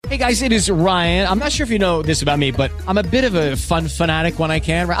Hey guys, it is Ryan. I'm not sure if you know this about me, but I'm a bit of a fun fanatic when I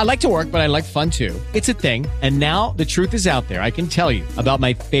can. I like to work, but I like fun too. It's a thing. And now the truth is out there. I can tell you about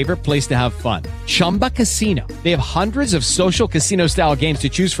my favorite place to have fun. Chumba Casino. They have hundreds of social casino style games to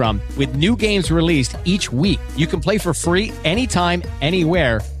choose from with new games released each week. You can play for free anytime,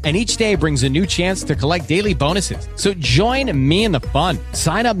 anywhere. And each day brings a new chance to collect daily bonuses. So join me in the fun.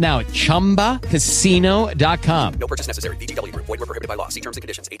 Sign up now at ChumbaCasino.com. No purchase necessary. VGW Group. Void where prohibited by law. See terms and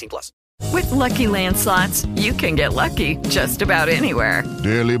conditions. 18+. With Lucky Land Slots, you can get lucky just about anywhere.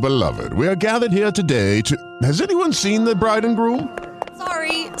 Dearly beloved, we are gathered here today to... Has anyone seen the bride and groom?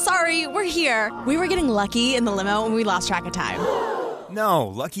 Sorry, we're here. We were getting lucky in the limo and we lost track of time. No,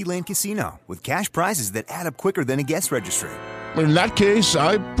 Lucky Land Casino, with cash prizes that add up quicker than a guest registry. In that case,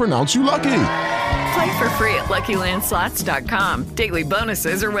 I pronounce you lucky. Play for free at LuckyLandSlots.com. Daily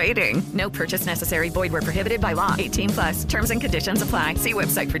bonuses are waiting. No purchase necessary. Void where prohibited by law. 18+. Terms and conditions apply. See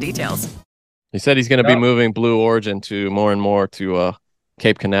website for details. He said he's going to be moving Blue Origin to more and more to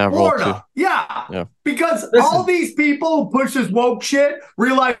Cape Canaveral. Florida. Yeah. Because all these people who push this woke shit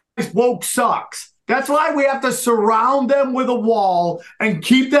realize woke sucks. That's why we have to surround them with a wall and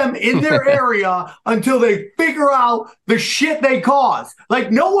keep them in their area until they figure out the shit they cause. Like,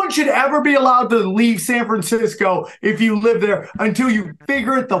 no one should ever be allowed to leave San Francisco if you live there until you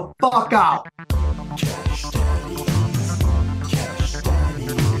figure it the fuck out.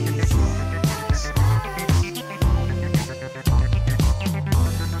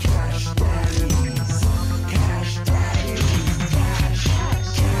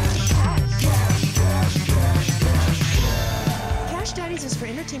 Is for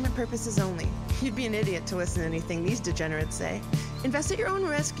entertainment purposes only. You'd be an idiot to listen to anything these degenerates say. Invest at your own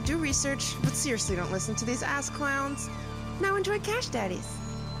risk, do research, but seriously don't listen to these ass clowns. Now enjoy Cash Daddies.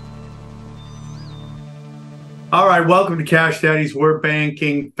 All right, welcome to Cash Daddies. We're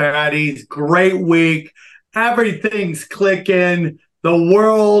banking fatties. Great week. Everything's clicking. The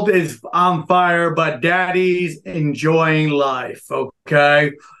world is on fire, but daddy's enjoying life,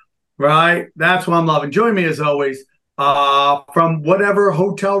 okay? Right? That's what I'm loving. Join me as always. From whatever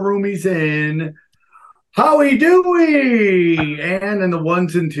hotel room he's in, Howie Dewey, and in the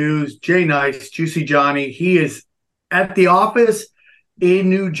ones and twos, Jay Nice, Juicy Johnny. He is at the office in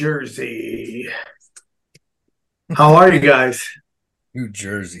New Jersey. How are you guys? New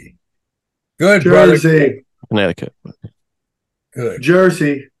Jersey. Good, Jersey. brother. Connecticut. Good.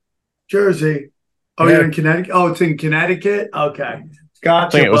 Jersey. Oh, you're in Connecticut? Oh, it's in Connecticut? Okay. Gotcha, I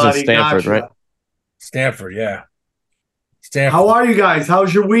think it was buddy. in Stanford, right? Stanford, yeah. How are you guys?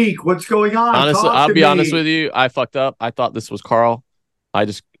 How's your week? What's going on? Honestly, I'll be honest with you. I fucked up. I thought this was Carl. I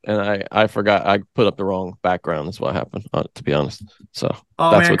forgot. I put up the wrong background. That's what happened, to be honest. So,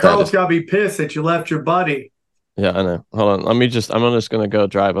 that's man, what Carl's got to be pissed that you left your buddy. Yeah, I know. Hold on. I'm just going to go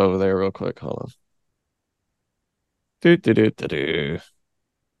drive over there real quick. Hold on.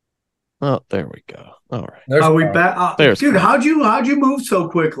 Oh, there we go. All right. Are we back? Dude, how'd you move so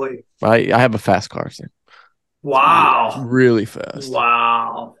quickly? I have a fast car, so. Wow. Really fast.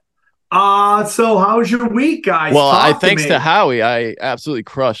 Wow. So how's your week, guys? Well, thanks to Howie, I absolutely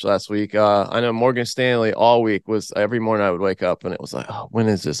crushed last week. I know Morgan Stanley all week was every morning I would wake up and it was like, oh, when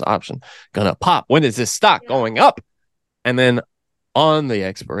is this option gonna pop? When is this stock going up? And then on the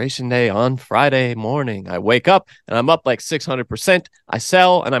expiration day on Friday morning, I wake up and I'm up like 600%. I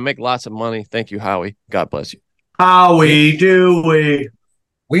sell and I make lots of money. Thank you, Howie. God bless you. Howie Dewey.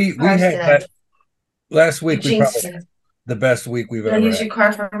 We had that. Last week, we probably the best week we've ever had. Use your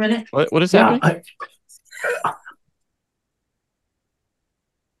car for a minute? What is happening?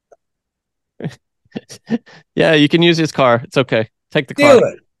 Yeah, you can use his car. It's okay. Take the car. Do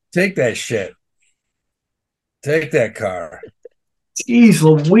it. Take that shit. Take that car. Jeez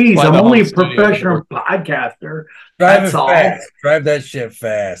Louise, I'm only a professional podcaster. That's all. Fast. Drive that shit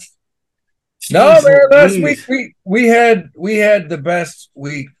fast. Jeez, no, man, last week we had the best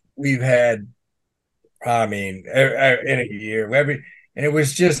week we've had. I mean, in a year, and it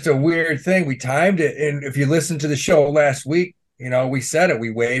was just a weird thing. We timed it, and if you listen to the show last week, we said it.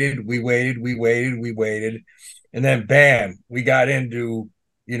 We waited, and then bam, we got into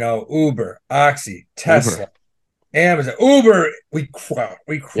Uber, Oxy, Tesla, Amazon, Uber. We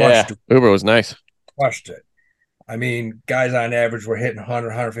crushed it. Uber was nice. Crushed it. I mean, guys on average were hitting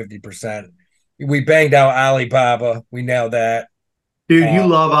 100, 150%. We banged out Alibaba. We nailed that. Dude, you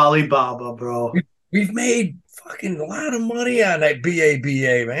love Alibaba, bro. We've made fucking a lot of money on that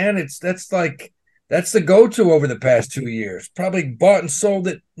BABA, man. That's the go-to over the past 2 years. Probably bought and sold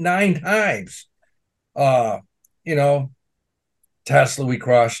it 9 times. Tesla we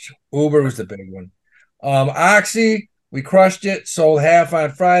crushed. Uber was the big one. Oxy, We crushed it, sold half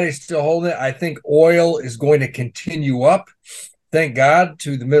on Friday, still holding it. I think oil is going to continue up, thank God,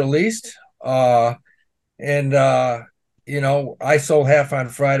 to the Middle East. And I sold half on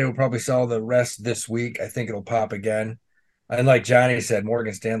Friday. We'll probably sell the rest this week. I think it'll pop again. And like Johnny said,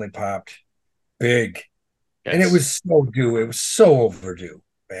 Morgan Stanley popped big. Yes. And it was so due. It was so overdue,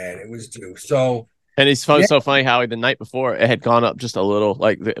 man. It was due. So, and it's so funny, Howie, the night before it had gone up just a little,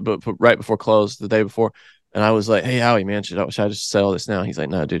 but right before close, the day before. And I was like, hey, Howie, man, should I just sell this now? He's like,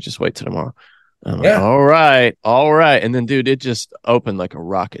 no, dude, just wait till tomorrow. I'm like, all right. And then, dude, it just opened like a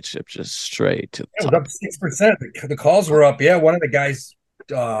rocket ship, just straight to the top. It was up 6%. The calls were up. Yeah, one of the guys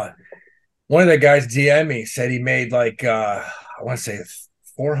DM me, said he made like I want to say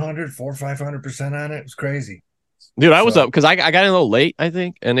 500% on it. It was crazy. Dude, I was up because I got in a little late, I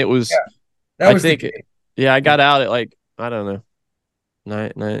think, and it was. I got out at like, I don't know.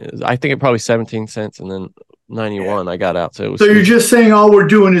 I think it probably 17 cents, and then 91 I got out. So it was. So you're just saying all we're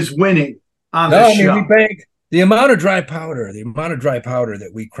doing is winning on this show. We banked the amount of dry powder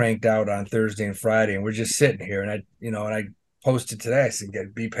that we cranked out on Thursday and Friday, and we're just sitting here. And I posted today. I said,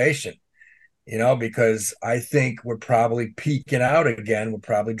 be patient, because I think we're probably peaking out again. We'll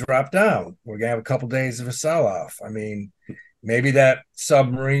probably drop down. We're gonna have a couple days of a sell-off. I mean, maybe that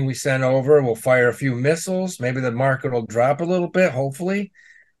submarine we sent over will fire a few missiles. Maybe the market will drop a little bit, hopefully.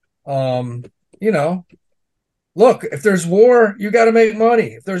 Look, if there's war, you got to make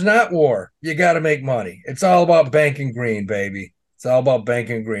money. If there's not war, you got to make money. It's all about banking green, baby. It's all about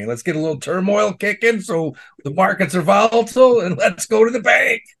banking green. Let's get a little turmoil kicking so the markets are volatile, and let's go to the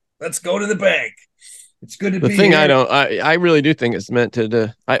bank. Let's go to the bank. It's good to be. The thing here. I really do think it's meant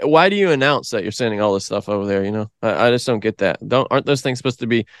to. Why do you announce that you're sending all this stuff over there? I just don't get that. Aren't those things supposed to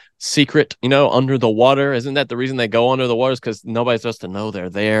be secret? Under the water. Isn't that the reason they go under the waters? Because nobody's supposed to know they're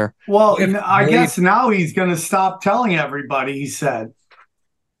there. Well, I guess now he's going to stop telling everybody. He said,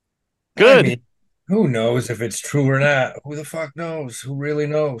 "Good." I mean, who knows if it's true or not? Who the fuck knows? Who really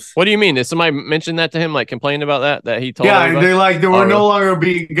knows? What do you mean? Did somebody mention that to him? Like complain about that he told? Yeah, everybody? they were no longer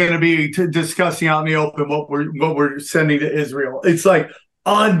going to be discussing out in the open what we're sending to Israel. It's like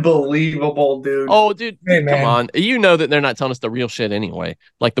unbelievable, dude. Oh, dude, come on! You know that they're not telling us the real shit anyway.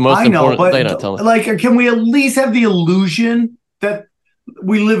 Like the most important, but they're not telling us. Like, can we at least have the illusion that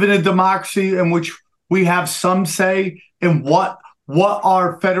we live in a democracy in which we have some say in what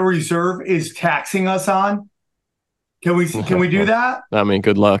our Federal Reserve is taxing us on? Can we do that? I mean,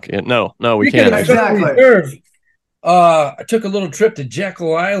 good luck. No, we can't. Exactly. I took a little trip to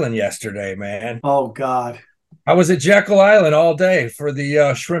Jekyll Island yesterday, man. Oh God. I was at Jekyll Island all day for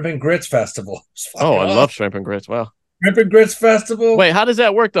the Shrimp and Grits Festival. Oh, I love Shrimp and Grits. Wow. Shrimp and Grits Festival. Wait, how does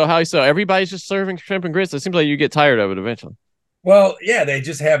that work though? How so? Everybody's just serving shrimp and grits. It seems like you get tired of it eventually. Well, yeah, they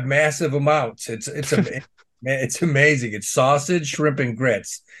just have massive amounts. It's amazing. It's sausage, shrimp, and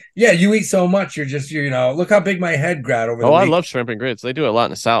grits. Yeah, you eat so much, you're just look how big my head got over the week. I love shrimp and grits. They do a lot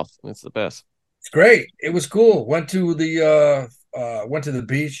in the South. It's the best. It's great. It was cool. Went to the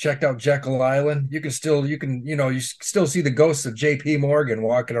beach, checked out Jekyll Island. You still see the ghosts of J.P. Morgan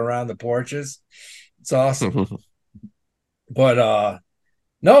walking around the porches. It's awesome. But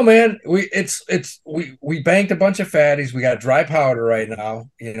no, man, we banked a bunch of fatties. We got dry powder right now.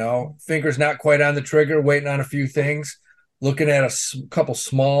 Fingers not quite on the trigger, waiting on a few things. Looking at a couple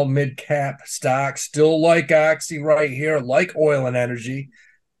small mid cap stocks. Still like Oxy right here, like oil and energy.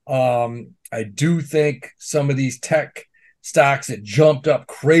 I do think some of these tech stocks that jumped up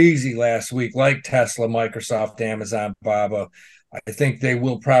crazy last week, like Tesla, Microsoft, Amazon, Baba, I think they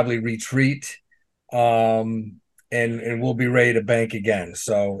will probably retreat. And we'll be ready to bank again.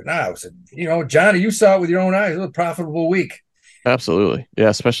 So now, Johnny, you saw it with your own eyes. It was a profitable week. Absolutely. Yeah,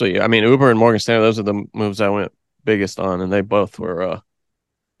 especially, Uber and Morgan Stanley, those are the moves I went biggest on, and they both were,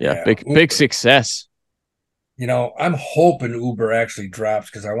 big success. I'm hoping Uber actually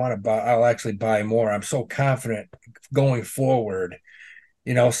drops because I'll actually buy more. I'm so confident going forward.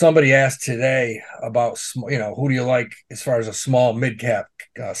 Somebody asked today about, who do you like as far as a small mid-cap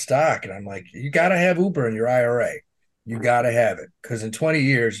stock? And I'm like, you got to have Uber in your IRA. You got to have it because in 20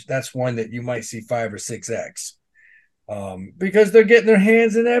 years, that's one that you might see 5 or 6X because they're getting their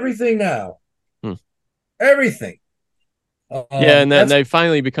hands in everything now. Everything. And then they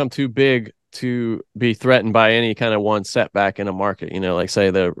finally become too big to be threatened by any kind of one setback in a market. Like say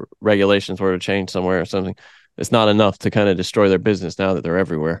the regulations were to change somewhere or something. It's not enough to kind of destroy their business now that they're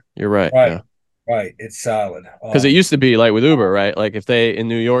everywhere. You're right. Right. Yeah. Right. It's solid. Because it used to be like with Uber, right? Like if they in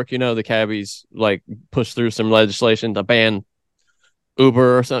New York, the cabbies like push through some legislation to ban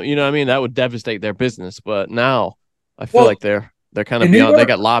Uber or something, that would devastate their business. But now I feel like they're They're kind of In New beyond. They York-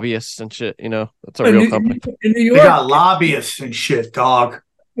 got lobbyists and shit. That's a in real New- company. in New They York, got lobbyists and shit, dog.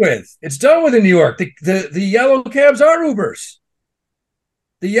 it's done with in New York. The yellow cabs are Ubers.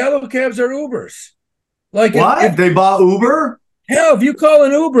 The yellow cabs are Ubers. Like What? if They bought Uber? hell, if you call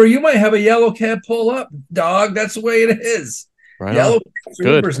an Uber, you might have a yellow cab pull up, dog. That's the way it is. Right Yellow on. cabs are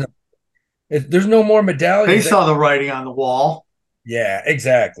Good. Ubers now. There's no more They medallions. saw the writing on the wall. Yeah,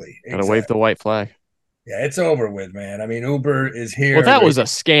 exactly. Gotta wave the white flag. Yeah, it's over with, man. I mean, Uber is here. Well, that was a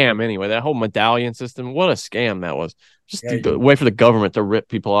scam anyway. That whole medallion system. What a scam that was. Just a way for the government to rip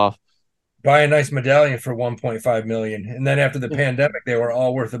people off. Buy a nice medallion for 1.5 million, and then after the pandemic, they were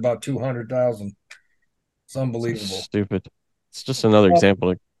all worth about 200,000. It's unbelievable. Stupid. It's just another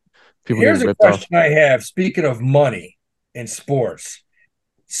example of people Here's getting a ripped off. question I have. Speaking of money in sports,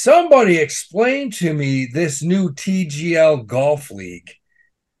 somebody explain to me this new TGL golf league.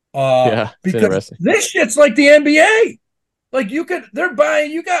 Yeah, it's because interesting. this shit's like the NBA. Like you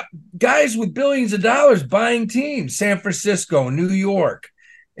got guys with billions of dollars buying teams, San Francisco, New York.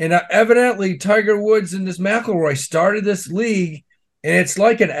 And evidently Tiger Woods and this McIlroy started this league, and it's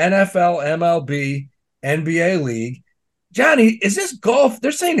like an NFL, MLB, NBA league. Johnny, is this golf?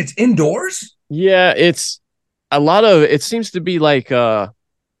 They're saying it's indoors? Yeah, it's a lot of it seems to be like on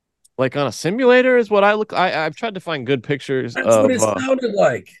a simulator is what I've tried to find good pictures That's of what it sounded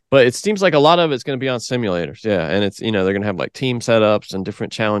like. but it seems like a lot of it's going to be on simulators. Yeah, and it's they're going to have like team setups and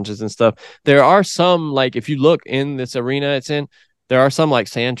different challenges and stuff. There are some, like, if you look in this arena it's in, there are some like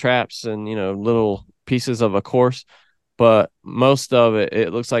sand traps and little pieces of a course, but most of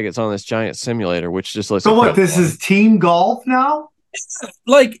it looks like it's on this giant simulator, which just looks. So what? This is team golf now?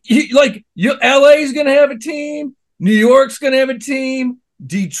 LA is going to have a team. New York's going to have a team.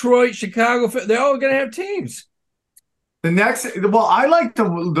 Detroit, Chicago, they're all going to have teams. I like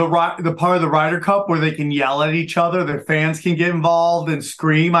the part of the Ryder Cup where they can yell at each other. Their fans can get involved and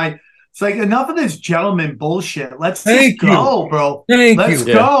scream. It's like, enough of this gentleman bullshit. Let's just go, bro. Let's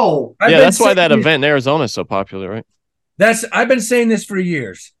go. Yeah, that's why that event in Arizona is so popular, right? I've been saying this for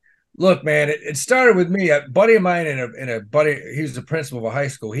years. Look, man, it started with me. A buddy of mine he was the principal of a high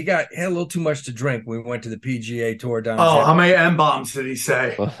school. He had a little too much to drink when we went to the PGA tour down. How many M-bombs did he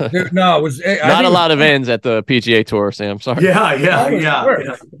say? No, it was not a lot of ends at the PGA tour, Sam. Sorry.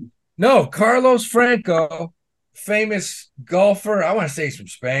 Yeah. No, Carlos Franco, famous golfer. I want to say he's from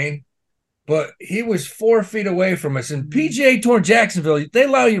Spain, but he was 4 feet away from us. In PGA Tour Jacksonville, they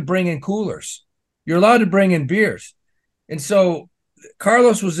allow you to bring in coolers. You're allowed to bring in beers. And so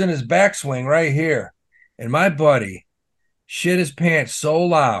Carlos was in his backswing right here, and my buddy shit his pants so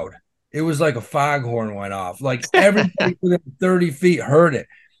loud it was like a foghorn went off. Like everybody within 30 feet heard it.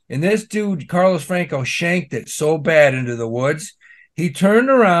 And this dude, Carlos Franco, shanked it so bad into the woods. He turned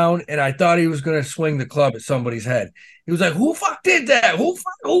around, and I thought he was going to swing the club at somebody's head. He was like, "Who fuck did that? Who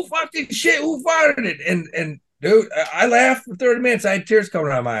fuck did shit? Who fired it?" And dude, I laughed for 30 minutes. I had tears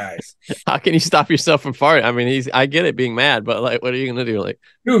coming out of my eyes. How can you stop yourself from farting? I mean, I get it being mad, but like, what are you gonna do? Like,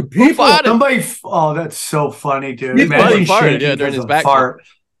 dude, that's so funny, dude. Imagine farted, during his back fart.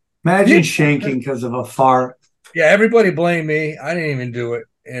 Imagine shanking because of a fart. Yeah, everybody blamed me. I didn't even do it,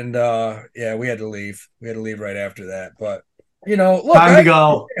 and we had to leave. We had to leave right after that. But look, time to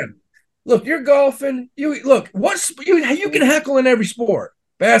go. Look, you're golfing. You can heckle in every sport.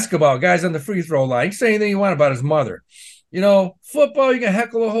 Basketball, guys on the free throw line. You can say anything you want about his mother. Football, you can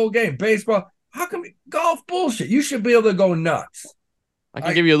heckle the whole game. Baseball, how come golf bullshit? You should be able to go nuts. I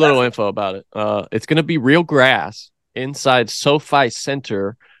can give you a little info about it. It's going to be real grass inside SoFi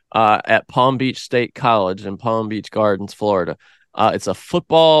Center at Palm Beach State College in Palm Beach Gardens, Florida. It's a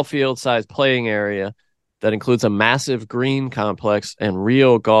football field-sized playing area that includes a massive green complex and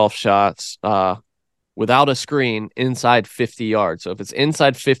real golf shots without a screen inside 50 yards. So if it's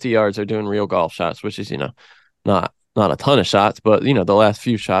inside 50 yards, they're doing real golf shots, which is, not a ton of shots, but, the last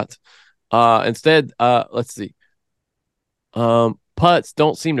few shots. Instead, let's see. Putts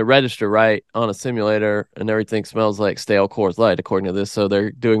don't seem to register right on a simulator, and everything smells like stale Coors Light, according to this. So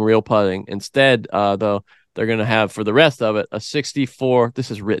they're doing real putting. Instead, though, they're going to have, for the rest of it, a 64, this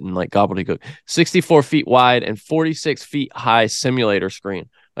is written like gobbledygook, 64 feet wide and 46 feet high simulator screen.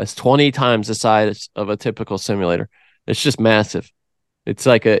 That's 20 times the size of a typical simulator. It's just massive. It's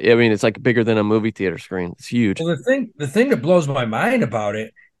like it's like bigger than a movie theater screen. It's huge. Well, the thing that blows my mind about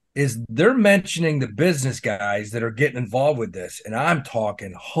it is they're mentioning the business guys that are getting involved with this, and I'm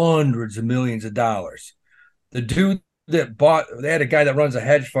talking hundreds of millions of dollars. The dude that they had a guy that runs a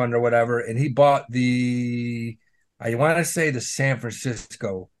hedge fund or whatever, and he bought I want to say the San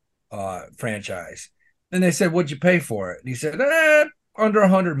Francisco franchise. And they said, "What'd you pay for it?" And he said, under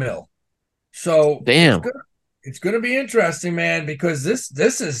 $100 million. So damn. It's going to be interesting, man, because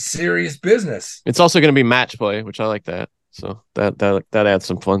this is serious business. It's also going to be match play, which I like that. So that adds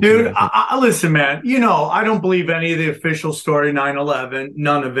some fun. Dude, I listen, man. I don't believe any of the official story 9/11,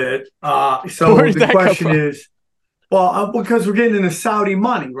 none of it. So the question is, well, because we're getting into Saudi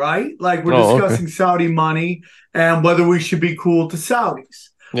money, right? Like we're discussing Saudi money and whether we should be cool to Saudis.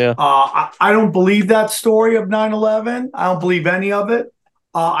 Yeah. I don't believe that story of 9/11. I don't believe any of it.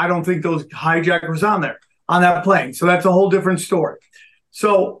 I don't think those hijackers on that plane. So that's a whole different story.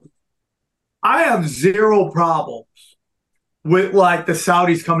 So I have zero problems with like the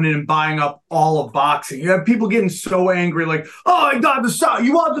Saudis coming in and buying up all of boxing. You have people getting so angry, like, oh my God, the Saudi,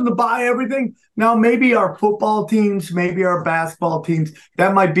 you want them to buy everything? Now, maybe our football teams, maybe our basketball teams,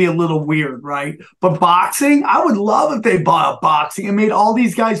 that might be a little weird, right? But boxing, I would love if they bought up boxing and made all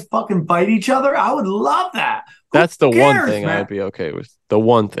these guys fucking fight each other. I would love that. That's the one thing I'd be okay with. The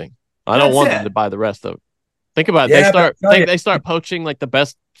one thing. I don't want them to buy the rest of it. Think about it. They start poaching like the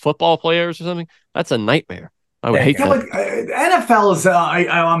best football players or something. That's a nightmare. I would hate that. Like, NFL is an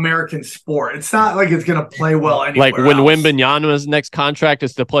American sport. It's not like it's going to play well anywhere. Like when Wembanyama's next contract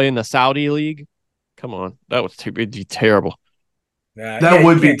is to play in the Saudi league. Come on, that would be terrible. That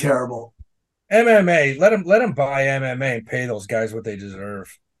would be terrible. MMA, let them buy MMA and pay those guys what they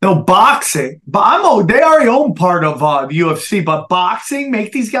deserve. No, boxing. But they already own part of the UFC. But boxing,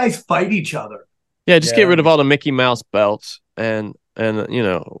 make these guys fight each other. Yeah, just get rid of all the Mickey Mouse belts and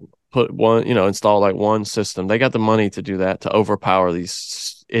put one, install like one system. They got the money to do that, to overpower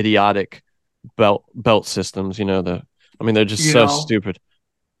these idiotic belt systems. They're just so stupid.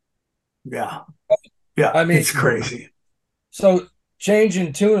 Yeah. Yeah. I mean, it's crazy. So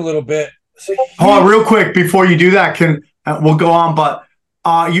changing tune a little bit. Hold on real quick before you do that. We'll go on, but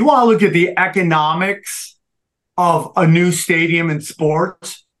you want to look at the economics of a new stadium in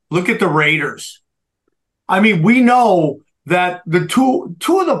sports. Look at the Raiders. I mean, we know that the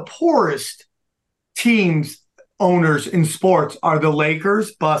two of the poorest teams owners in sports are the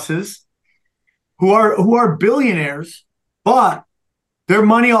Lakers buses, who are billionaires, but their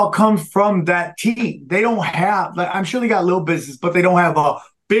money all comes from that team. They don't have, I'm sure they got little business, but they don't have a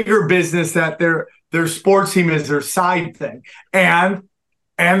bigger business that their sports team is their side thing. And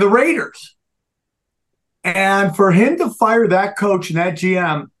the Raiders. And for him to fire that coach and that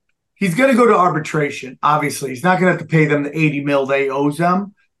GM, he's going to go to arbitration, obviously. He's not going to have to pay them the $80 million they owes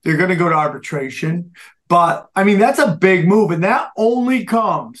them. They're going to go to arbitration. But, I mean, that's a big move. And that only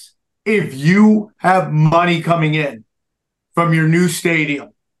comes if you have money coming in from your new stadium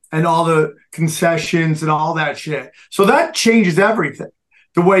and all the concessions and all that shit. So that changes everything.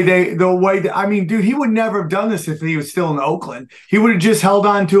 I mean, dude, he would never have done this if he was still in Oakland. He would have just held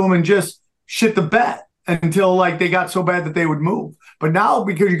on to him and just shit the bed until like they got so bad that they would move. But now,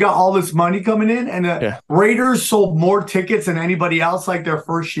 because you got all this money coming in and the Raiders sold more tickets than anybody else, like their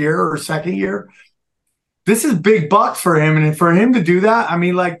first year or second year, this is big bucks for him. And for him to do that, I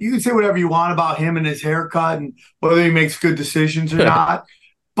mean, like, you can say whatever you want about him and his haircut and whether he makes good decisions or not,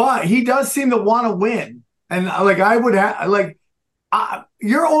 but he does seem to want to win. And like, I would have, like,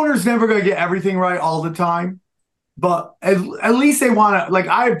 your owner's never going to get everything right all the time, but at least they want to, like,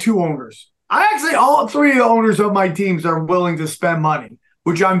 I have two owners. All three of the owners of my teams are willing to spend money,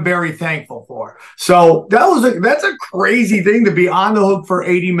 which I'm very thankful for. So that's a crazy thing to be on the hook for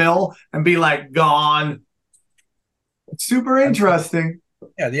 $80 million and be like gone. It's super interesting.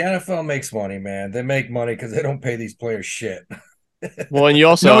 Yeah, the NFL makes money, man. They make money because they don't pay these players shit. Well, and you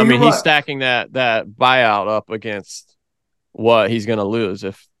also, he's stacking that buyout up against what he's going to lose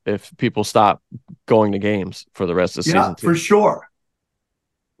if people stop going to games for the rest of the season. Yeah, for sure.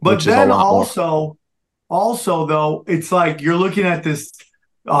 But then also though, it's like you're looking at this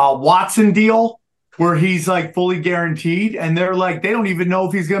Watson deal where he's like fully guaranteed, and they're like, they don't even know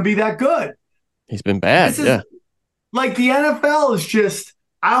if he's going to be that good. He's been bad. Like the NFL is just,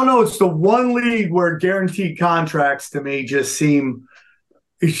 I don't know. It's the one league where guaranteed contracts to me just seem,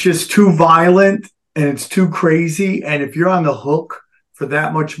 it's just too violent and it's too crazy. And if you're on the hook for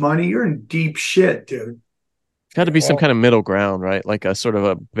that much money, you're in deep shit, dude. Got to be some kind of middle ground, right? Like a sort of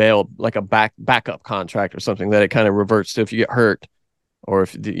a bail, like a backup contract or something that it kind of reverts to if you get hurt, or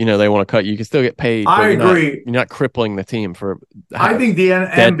if they want to cut you, can still get paid. I agree. You're not crippling the team for. I think the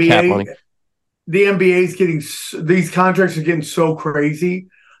NBA is getting, these contracts are getting so crazy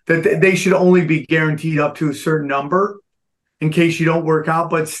that they should only be guaranteed up to a certain number in case you don't work out,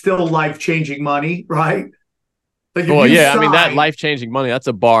 but still life-changing money, right? Like that life-changing money, that's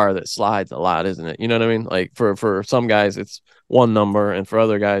a bar that slides a lot, isn't it? You know what I mean? Like for some guys it's one number, and for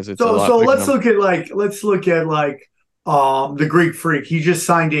other guys it's a lot. So let's look at the Greek Freak. He just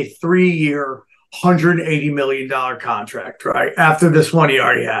signed a 3-year, $180 million contract, right? After this one he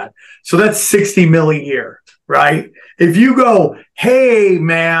already had. So that's $60 million a year, right? If you go, hey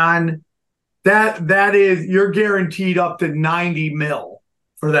man, that is, you're guaranteed up to 90 mil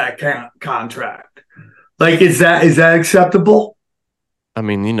for that contract. Like, is that acceptable? I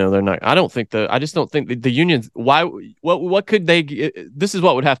mean, they're not. I just don't think the unions. Why? What could they? This is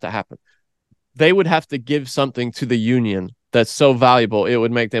what would have to happen. They would have to give something to the union that's so valuable it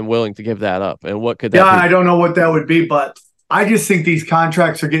would make them willing to give that up. And what could that be? I don't know what that would be, but I just think these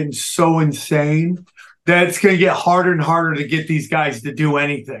contracts are getting so insane that it's going to get harder and harder to get these guys to do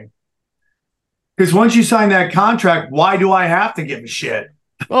anything. Because once you sign that contract, why do I have to give a shit?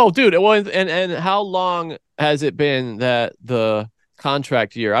 Oh, dude. Well, and how long has it been that the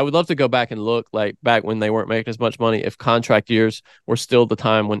contract year? I would love to go back and look, like, back when they weren't making as much money, if contract years were still the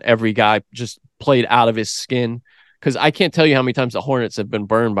time when every guy just played out of his skin. Because I can't tell you how many times the Hornets have been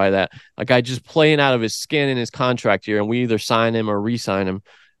burned by that. A guy just playing out of his skin in his contract year, and we either sign him or re-sign him.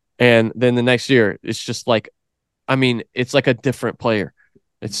 And then the next year, it's just like, I mean, it's like a different player.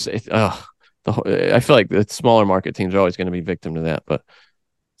 I feel like the smaller market teams are always going to be victim to that, but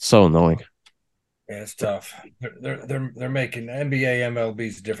it's so annoying. Yeah, it's tough. They're making NBA,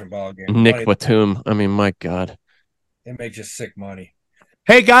 MLB's a different ballgame. Nick Batum. I mean, my God. They make just sick money.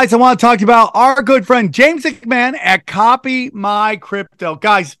 Hey, guys, I want to talk to you about our good friend James McMahon at Copy My Crypto.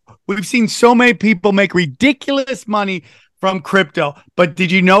 Guys, we've seen so many people make ridiculous money from crypto, but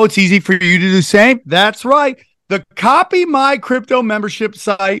did you know it's easy for you to do the same? That's right. The Copy My Crypto membership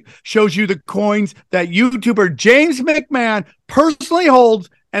site shows you the coins that YouTuber James McMahon personally holds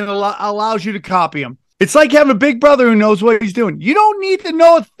and allows you to copy them. It's like having a big brother who knows what he's doing. You don't need to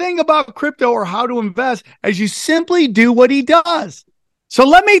know a thing about crypto or how to invest, as you simply do what he does. So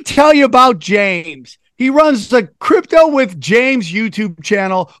let me tell you about James. He runs the Crypto with James YouTube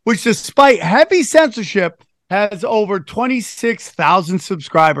channel, which, despite heavy censorship, has over 26,000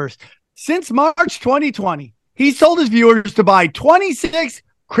 subscribers. Since March 2020, he's told his viewers to buy 26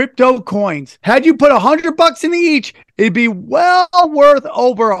 crypto coins. Had you put $100 into each, it'd be well worth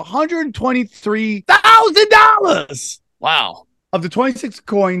over $123,000. Wow. Of the 26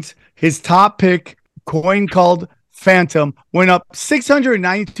 coins, his top pick coin, called Phantom, went up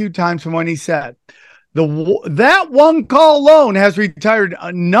 692 times from when he said. That one call alone has retired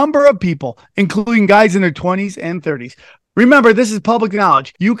a number of people, including guys in their 20s and 30s. Remember, this is public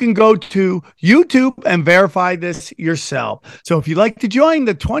knowledge. You can go to YouTube and verify this yourself. So if you'd like to join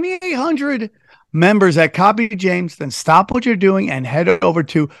the 2,800 members at Copy James, then stop what you're doing and head over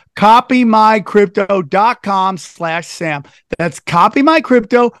to copymycrypto.com/Sam. That's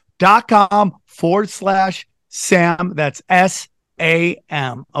copymycrypto.com/Sam. That's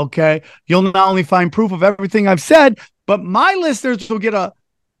SAM. Okay. You'll not only find proof of everything I've said, but my listeners will get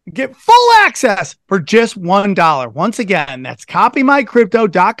full access for just $1. Once again, that's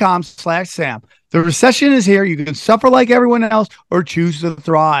copymycrypto.com/Sam. The recession is here. You can suffer like everyone else or choose to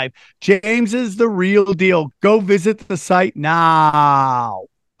thrive. James is the real deal. Go visit the site now.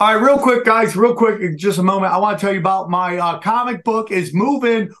 All right, real quick, guys, in just a moment, I want to tell you about my comic book is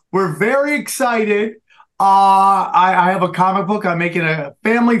moving. We're very excited. I have a comic book. I'm making a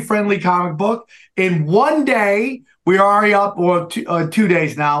family-friendly comic book. In one day, we are already up, or 2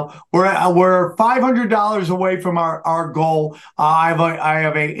 days now. We're $500 away from our goal. I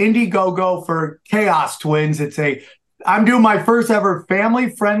have a Indiegogo for Chaos Twins. I'm doing my first ever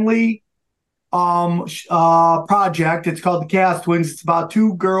family-friendly project. It's called the Chaos Twins. It's about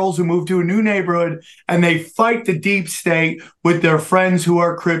two girls who move to a new neighborhood and they fight the deep state with their friends who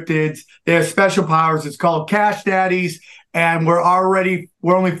are cryptids. They have special powers. It's called Cash Daddies, and we're only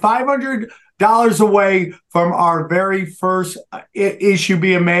 $500 away from our very first issue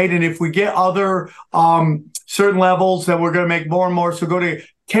being made. And if we get other certain levels, then we're going to make more and more. So go to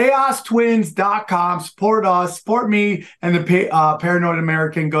chaostwins.com, support us, support me and the Paranoid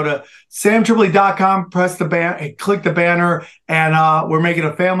American. Go to samtripoli.com, press the click the banner, and we're making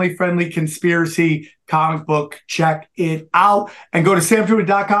a family-friendly conspiracy comic book. Check it out. And go to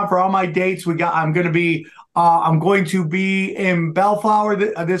samtripoli.com for all my dates. I'm going to be in Bellflower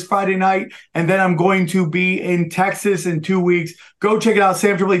this Friday night, and then I'm going to be in Texas in 2 weeks. Go check it out,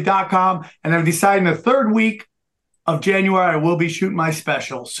 samtripoli.com. And I'm deciding the third week of January, I will be shooting my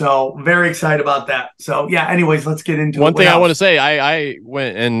special. So very excited about that. So yeah, anyways, let's get into One thing I want to say, I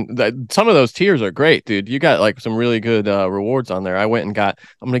went and some of those tiers are great, dude. You got like some really good rewards on there. I'm going to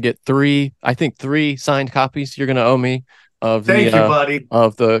get three signed copies you're going to owe me of Thank you, buddy.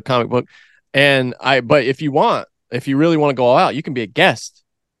 Of the comic book. But if you really want to go all out, you can be a guest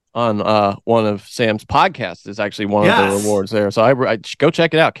one of Sam's podcasts is actually one of the rewards there. So I go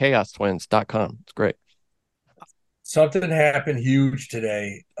check it out, chaostwins.com. It's great. Something happened huge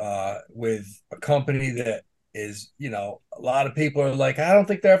today with a company that is, a lot of people are like, I don't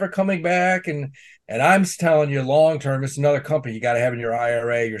think they're ever coming back. And I'm telling you, long term, it's another company you got to have in your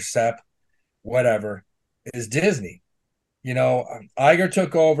IRA, your SEP, whatever, is Disney. Iger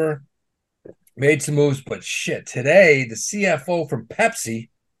took over, made some moves, but shit, today, the CFO from Pepsi,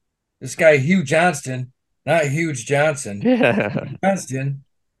 this guy, Hugh Johnston, not Huge Johnson, Johnston,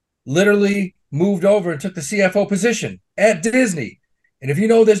 literally moved over and took the CFO position at Disney. And if you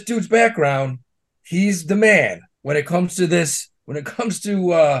know this dude's background, he's the man when it comes to this, when it comes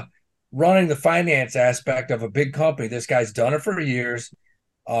to running the finance aspect of a big company. This guy's done it for years.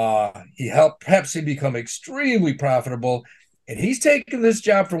 He helped Pepsi become extremely profitable, and he's taken this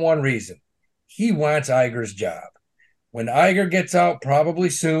job for one reason. He wants Iger's job. When Iger gets out, probably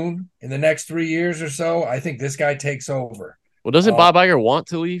soon, in the next 3 years or so, I think this guy takes over. Well, doesn't Bob Iger want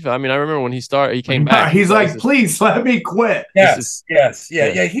to leave? I mean, I remember when he came back. He's like, please let me quit. Yes. Yeah.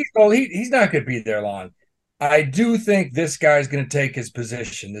 He's not going to be there long. I do think this guy's going to take his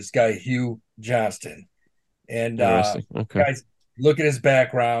position, this guy, Hugh Johnston. And guys, look at his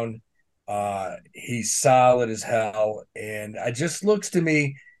background. He's solid as hell. And it just looks to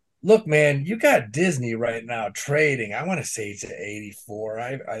me, look, man, you got Disney right now trading. I want to say it's at 84.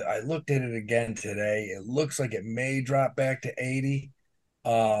 I looked at it again today. It looks like it may drop back to 80.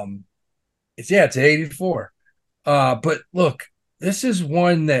 It's at 84. But look, this is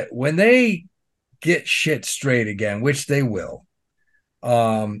one that when they get shit straight again, which they will,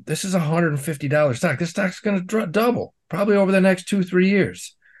 this is $150 stock. This stock's going to double probably over the next 2-3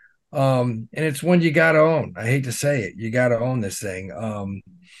 years. And it's one you got to own. I hate to say it. You got to own this thing.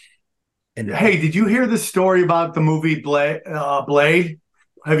 And hey, did you hear the story about the movie Blade?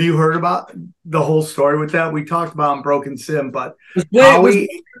 Have you heard about the whole story with that? We talked about in Broken Sim, but Howie,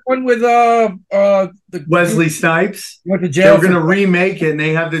 one with the Wesley Snipes. Went to jail. They're going to remake it, and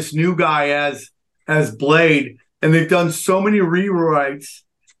they have this new guy as Blade, and they've done so many rewrites.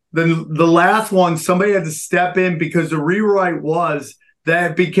 Then the last one, somebody had to step in because the rewrite was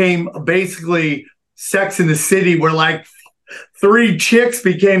that it became basically Sex in the City, where like 3 chicks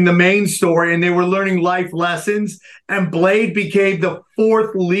became the main story and they were learning life lessons, and Blade became the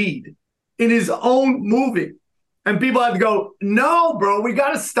 4th lead in his own movie. And people had to go, no, bro, we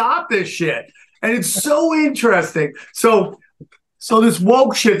got to stop this shit. And it's so interesting. So this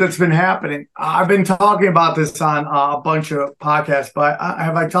woke shit that's been happening, I've been talking about this on a bunch of podcasts, but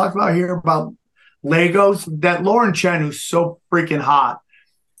have I talked about here about Legos? That Lauren Chen, who's so freaking hot,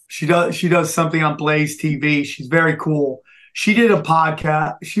 she does something on Blaze TV. She's very cool. She did a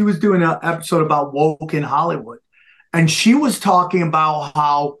podcast. She was doing an episode about woke in Hollywood. And she was talking about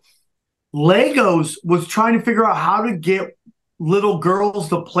how Legos was trying to figure out how to get little girls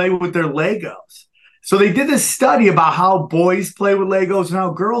to play with their Legos. So they did this study about how boys play with Legos and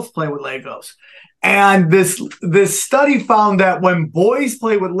how girls play with Legos. And this study found that when boys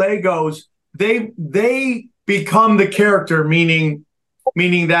play with Legos, they become the character, meaning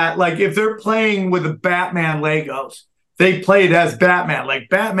that, like, if they're playing with the Batman Legos, they play it as Batman. Like,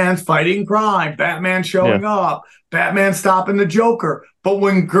 Batman's fighting crime, Batman showing up, Batman stopping the Joker. But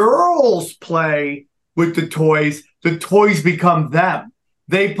when girls play with the toys become them.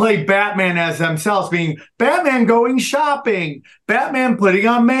 They play Batman as themselves, being Batman going shopping, Batman putting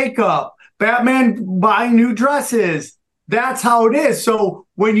on makeup, Batman buying new dresses. That's how it is. So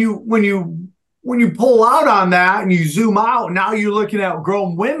when you pull out on that and you zoom out, now you're looking at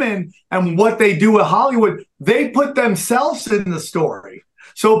grown women and what they do at Hollywood. They put themselves in the story.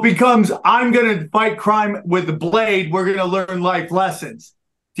 So it becomes, I'm going to fight crime with the Blade. We're going to learn life lessons.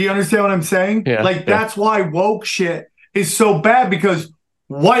 Do you understand what I'm saying? Yeah, that's why woke shit is so bad, because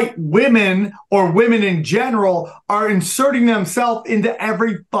white women or women in general are inserting themselves into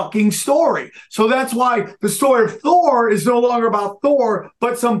every fucking story. So that's why the story of Thor is no longer about Thor,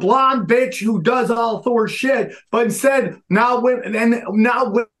 but some blonde bitch who does all Thor shit. But instead, now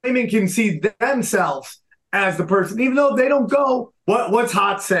women can see themselves as the person, even though they don't go, what's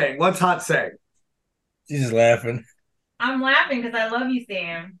Hot saying? What's Hot saying? She's just laughing. I'm laughing because I love you,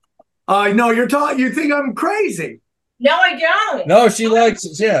 Sam. No, you think I'm crazy. No, I don't. No, she likes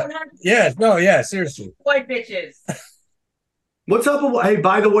it. Yeah. Yeah. No, yeah, seriously. White bitches. What's up? Hey,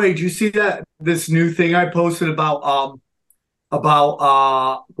 by the way, did you see this new thing I posted about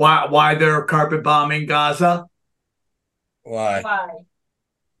why they're carpet bombing Gaza? Why?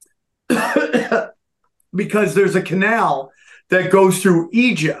 Because there's a canal that goes through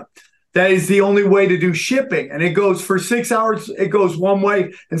Egypt. that is the only way to do shipping. And it goes for 6 hours, it goes one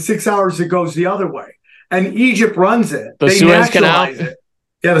way, and 6 hours it goes the other way. And Egypt runs it. The they Suez nationalize Canal? it.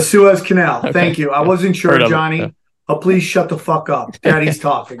 Yeah, the Suez Canal. Okay. Thank you. I wasn't sure, Heard of it, Johnny. yeah. Please shut the fuck up. Daddy's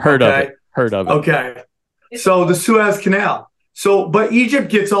talking. Heard okay? of it. Heard of it. Okay. So the Suez Canal. So, but Egypt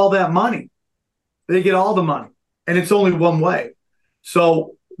gets all that money. They get all the money, and it's only one way.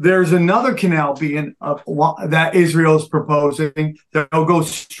 So there's another canal being that Israel's proposing that'll go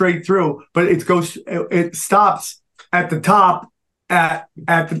straight through, but it stops at the top at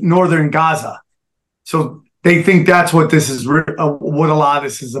the northern Gaza. So they think that's what this is. What a lot of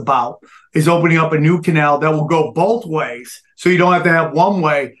this is about is opening up a new canal that will go both ways, so you don't have to have one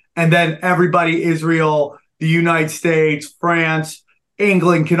way, and then everybody, Israel, the United States, France,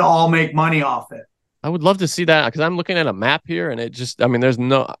 England, can all make money off it. I would love to see that because I'm looking at a map here, and it just, I mean, there's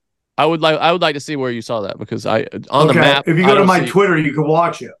no. I would like to see where you saw that because on the map. If you go to my Twitter, you can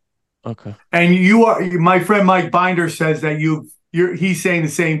watch it. Okay. And my friend Mike Binder says that he's saying the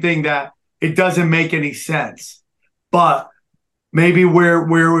same thing, that it doesn't make any sense, but maybe where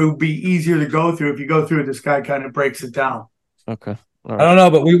it would be easier to go through if you go through it, this guy kind of breaks it down. Okay. I don't know,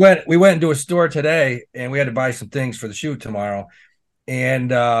 but we went into a store today and we had to buy some things for the shoot tomorrow, and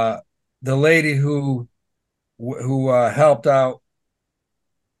the lady who helped out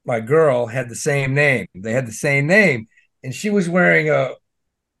my girl had the same name. They had the same name, and she was wearing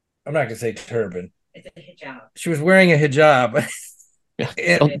I'm not gonna say turban. It's a hijab. She was wearing a hijab.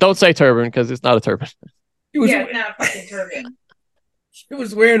 Don't say turban because it's not a turban. It's not a fucking turban. She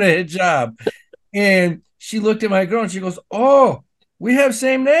was wearing a hijab, and she looked at my girl and she goes, "Oh, we have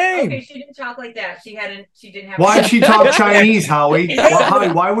same name." Okay, she didn't talk like that. She didn't have. Why did she talk Chinese, Howie? Howie,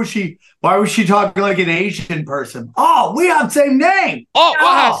 why was she talking like an Asian person? Oh, we have same name. Oh, we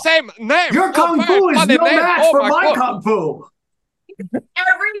have same name. Your kung fu is no match for my kung fu.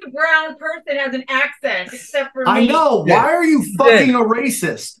 Every brown person has an accent except for me. I know. Why are you fucking a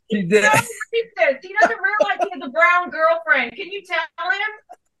racist? She did. He's not racist. He doesn't realize he has a brown girlfriend. Can you tell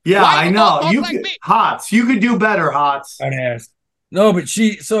him? Yeah, Why I you know. don't You like could, me? Hots. You could do better, Hots. I'd ask. No, but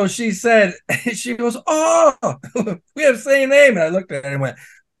she said, she goes, "Oh, we have the same name." And I looked at her and went,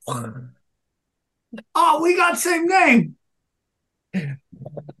 "Oh, we got same name."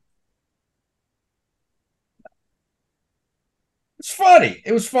 It's funny.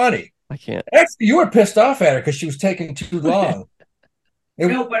 It was funny. I can't. Actually, you were pissed off at her because she was taking too long.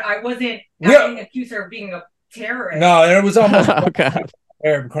 No, but I wasn't. I Yeah. didn't accuse her of being a terrorist. No, it was almost Okay.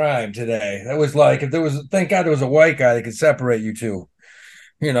 Arab crime today. That was like, if there was, thank God there was a white guy that could separate you two.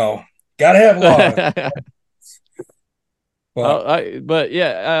 You know, gotta have law. But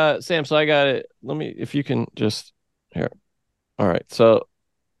yeah, Sam. So I got it. Let me, if you can just here. All right. So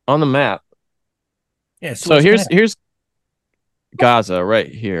on the map. Yeah. So here's Gaza right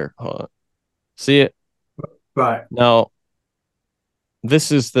here. Hold on. See it? Right. Now,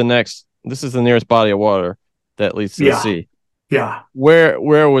 this is the nearest body of water that leads to the sea. Yeah.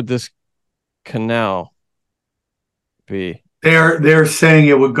 Where would this canal be? They're saying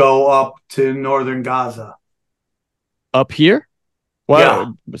it would go up to northern Gaza. Up here? Well,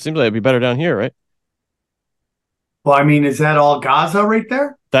 Yeah. it seems like it'd be better down here, right? Well, I mean, is that all Gaza right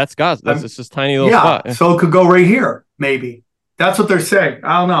there? That's Gaza. That's just this tiny little Yeah. spot. So it could go right here, maybe. That's what they're saying.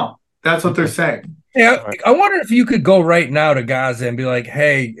 I don't know. That's what they're saying. Yeah, I wonder if you could go right now to Gaza and be like,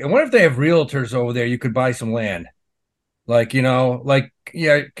 "Hey, I wonder if they have realtors over there. You could buy some land." Like, you know, like,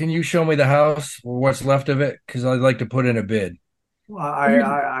 yeah, can you show me the house or what's left of it? Because I'd like to put in a bid. Well,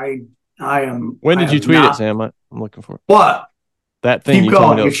 I am. When did I you am tweet not- it, Sam? I'm looking for it. What? That thing. Keep you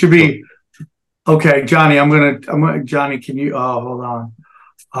told me going. to- It should be okay, Johnny. I'm gonna. Johnny, can you? Oh, hold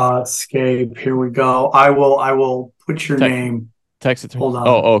on. Escape. Here we go. I will put your name. Text it to me. Hold on.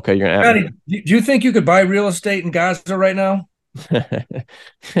 Oh, okay. You're gonna Johnny, do you think you could buy real estate in Gaza right now?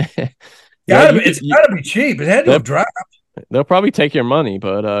 It's gotta be cheap. It had to have dropped. They'll probably take your money,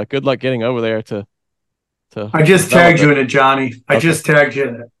 but good luck getting over there to I just tagged you in it, Johnny. I Okay. just tagged you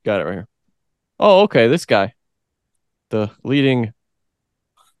in it. Got it right here. Oh, okay. This guy, the leading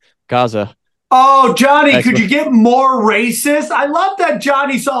Gaza. Oh, Johnny, Excellent. could you get more racist? I love that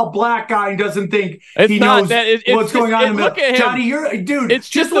Johnny saw a black guy and doesn't think It's he not knows that- it's what's just- going on in the look at him. Johnny, you're dude. It's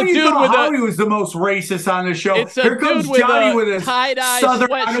just when a you dude thought with a- Howie was the most racist on the show. It's a Here comes dude with Johnny a with his tie-dye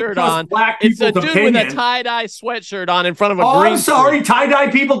Southern I don't sweatshirt trust on. Black It's a people's dude opinion. with a tie-dye sweatshirt on in front of a Oh, green I'm sorry. screen. Tie-dye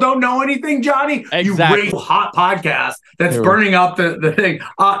people don't know anything, Johnny. Exactly. You racial hot podcast that's Here we- burning up the thing.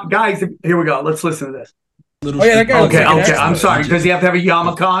 Guys, here we go. Let's listen to this. Oh, yeah, that guy looks Okay, like an okay. expert. I'm sorry. Does he have to have a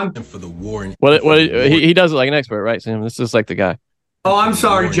yarmulke? For the war. What he does it like an expert, right, Sam? This is like the guy. Oh, I'm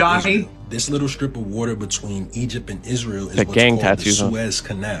sorry, Johnny. This little strip of water between Egypt and Israel is Got what's gang called the tattoos on. Suez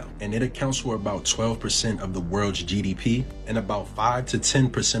Canal, and it accounts for about 12% of the world's GDP and about 5 to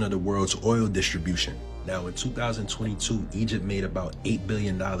 10% of the world's oil distribution. Now, in 2022, Egypt made about $8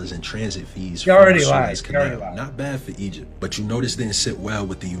 billion in transit fees from the Suez Canal. Not bad for Egypt, but you notice didn't sit well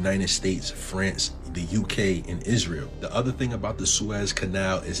with the United States, France, the UK, and Israel. The other thing about the Suez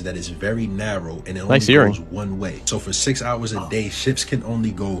Canal is that it's very narrow and it only goes one way. So for 6 hours a day, ships can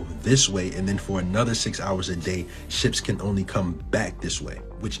only go this way, and then for another 6 hours a day, ships can only come back this way,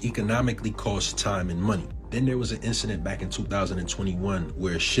 which economically costs time and money. Then there was an incident back in 2021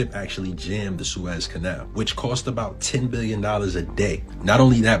 where a ship actually jammed the Suez Canal, which cost about $10 billion a day. Not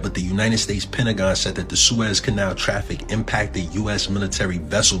only that, but the United States Pentagon said that the Suez Canal traffic impacted U.S. military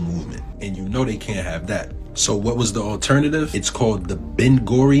vessel movement. And you know they can't have that. So what was the alternative? It's called the Ben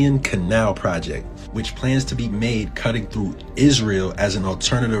Gurion Canal Project, which plans to be made cutting through Israel as an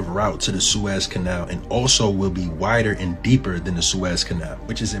alternative route to the Suez Canal, and also will be wider and deeper than the Suez Canal,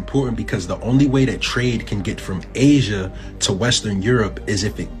 which is important because the only way that trade can get from Asia to Western Europe is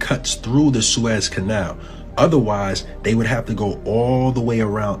if it cuts through the Suez Canal. Otherwise, they would have to go all the way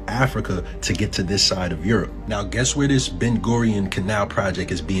around Africa to get to this side of Europe. Now, guess where this Ben Gurion Canal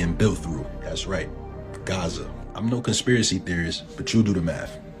Project is being built through? That's right, Gaza. I'm no conspiracy theorist, but you do the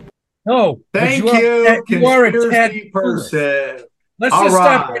math. No, thank you. You are a conspiracy person. Let's just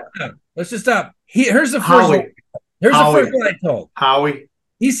stop right now. Let's just stop. Here's the first one. Here's the first one I told. Howie.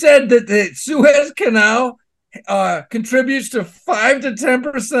 He said that the Suez Canal contributes to 5 to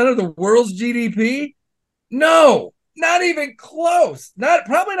 10% of the world's GDP. No, not even close.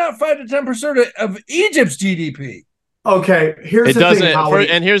 Probably not 5 to 10% of Egypt's GDP. Okay, here's the thing, Howie.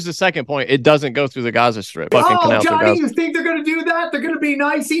 And here's the second point. It doesn't go through the Gaza Strip. Johnny, you think they're going to do that? They're going to be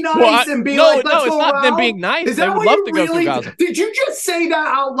nicey nice and be like, let's go it's not around? them being nice. Is that They would what love you to go through really Gaza. Did you just say that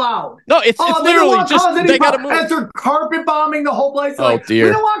out loud? No, it's literally just they got to move. As they're carpet bombing the whole place. Oh, dear.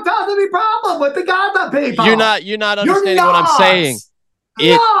 We don't want to cause any problem with the Gaza people. You're not understanding what I'm saying.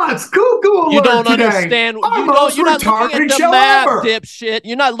 It's cuckoo. You don't today. understand. You're Most not looking at the map, ever. dipshit.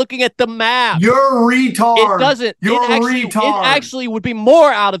 You're not looking at the map. You're a retard. It doesn't. You're It actually would be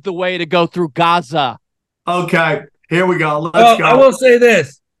more out of the way to go through Gaza. Okay, here we go. Let's go. I will say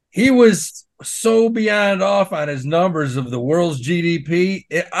this. He was so beyond off on his numbers of the world's GDP.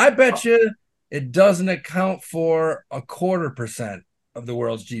 I bet you it doesn't account for 0.25% of the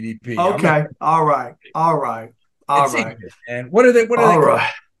world's GDP. Okay. All right. And what are they? All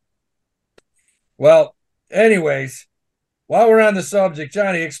right. Well, anyways, while we're on the subject,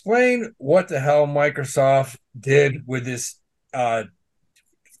 Johnny, explain what the hell Microsoft did with this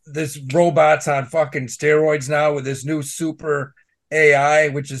robots on fucking steroids now with this new super AI,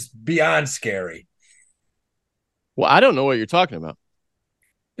 which is beyond scary. Well, I don't know what you're talking about.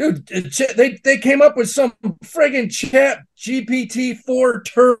 Dude, they came up with some friggin' chat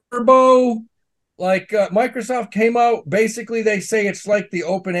GPT-4 Turbo. Like Microsoft came out, basically they say it's like the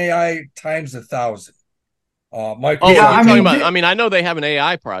OpenAI times 1,000. I know they have an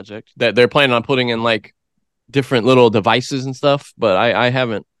AI project that they're planning on putting in like different little devices and stuff, but I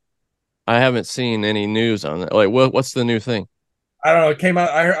haven't seen any news on it. Like, what's the new thing? I don't know. It came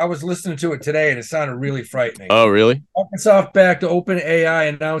out. I was listening to it today, and it sounded really frightening. Oh, really? Microsoft backed OpenAI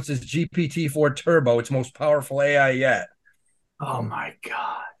announces GPT-4 Turbo, its most powerful AI yet. Oh my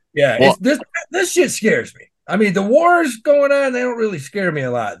god. Yeah, well, this shit scares me. I mean, the wars going on, they don't really scare me a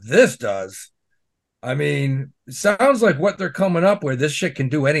lot. This does. I mean, it sounds like what they're coming up with, this shit can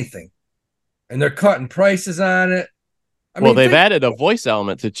do anything. And they're cutting prices on it. They've added a voice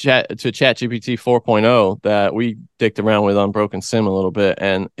element to ChatGPT 4.0 that we dicked around with on Broken Sim a little bit.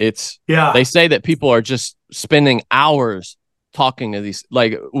 And they say that people are just spending hours talking to these,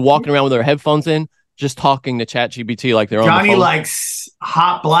 like walking around with their headphones in, just talking to ChatGPT like they're on the phone. Johnny likes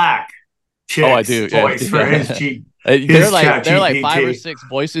hot black chicks. Oh, I do. Voice for his they're like 5 or 6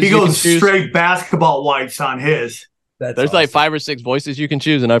 voices. He goes straight basketball wipes on his. There's awesome. Like 5 or 6 voices you can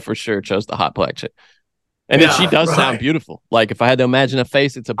choose, and I for sure chose the hot black chick. And then she does sound beautiful. Like if I had to imagine a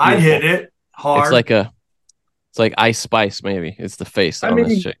face, it's a beautiful. I hit it hard. It's like Ice Spice, maybe. It's the face on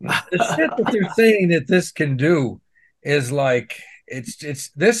this chick. The shit that they're saying that this can do is like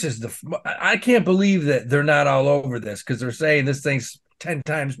I can't believe that they're not all over this, because they're saying this thing's 1,000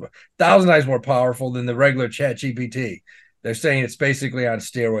 times more powerful than the regular Chat GPT. They're saying it's basically on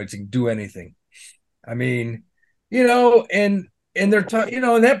steroids and do anything. I mean, and they're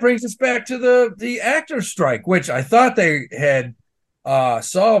and that brings us back to the actor strike, which I thought they had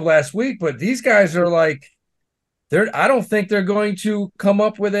solved last week, but these guys are like, I don't think they're going to come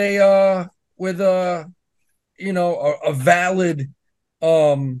up with a valid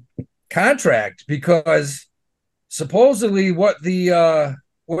contract because supposedly what they're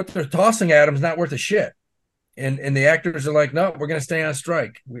tossing at him is not worth a shit. And the actors are like, no, we're going to stay on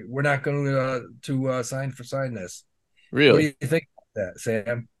strike. We're not going to sign this. Really? What do you think about that,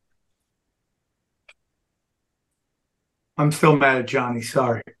 Sam? I'm still mad at Johnny.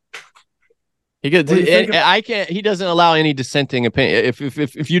 Sorry. He doesn't allow any dissenting opinion.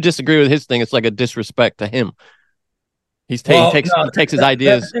 If you disagree with his thing, it's like a disrespect to him. He takes his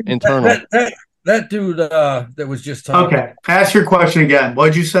ideas internal. That dude that was just talking. Okay, ask your question again.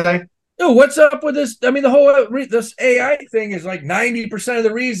 What'd you say? Dude, what's up with this? I mean, the whole this AI thing is like 90% of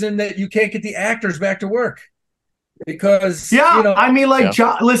the reason that you can't get the actors back to work because I mean, like,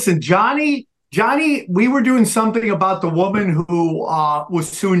 listen, Johnny, we were doing something about the woman who was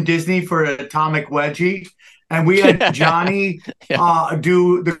suing Disney for Atomic Wedgie, and we had Johnny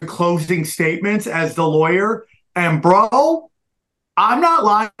do the closing statements as the lawyer. And bro, I'm not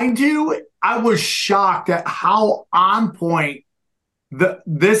lying to you. I was shocked at how on point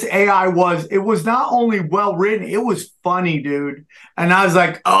this AI was. It was not only well written, it was funny, dude. And I was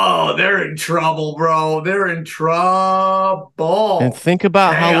like, oh, they're in trouble, bro. They're in trouble. And think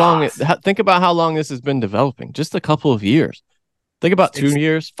about how long this has been developing. Just a couple of years. Think about 2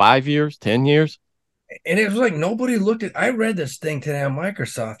 years, 5 years, 10 years. And it was like nobody looked at. I read this thing today on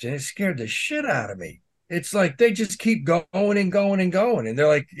Microsoft, and it scared the shit out of me. It's like they just keep going and going and going, and they're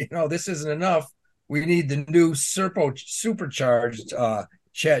like, this isn't enough. We need the new supercharged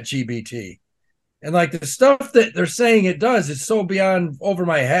Chat GBT. And like the stuff that they're saying it does is so beyond over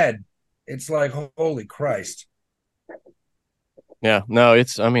my head. It's like, holy Christ. Yeah, no,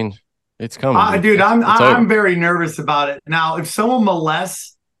 it's coming. Dude, I'm very nervous about it. Now, if someone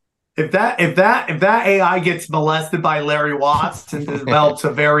molests, if that AI gets molested by Larry Watts and develops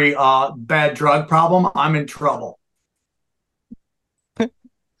a very bad drug problem, I'm in trouble.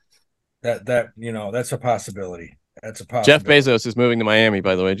 That's a possibility. That's a possibility. Jeff Bezos is moving to Miami,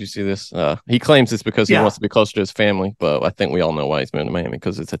 by the way. Did you see this? He claims it's because he wants to be closer to his family, but I think we all know why he's moving to Miami,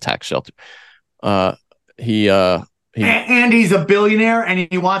 because it's a tax shelter. And he's a billionaire and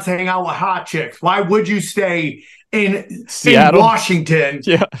he wants to hang out with hot chicks. Why would you stay in Washington?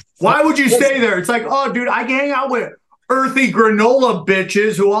 Yeah. Why would you stay there? It's like, oh, dude, I can hang out with earthy granola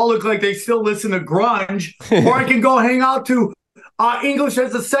bitches who all look like they still listen to grunge, or I can go hang out to English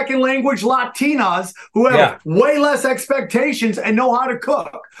as a second language Latinas who have way less expectations and know how to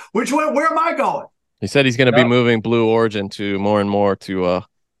cook. Where am I going? He said he's going to be moving Blue Origin to more and more to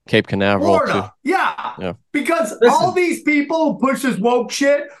Cape Canaveral. Florida. Yeah. Because all these people who push this woke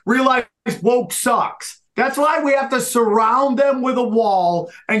shit realize woke sucks. That's why we have to surround them with a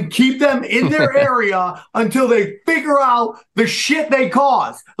wall and keep them in their area until they figure out the shit they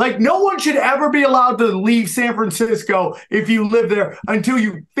cause. Like, no one should ever be allowed to leave San Francisco if you live there until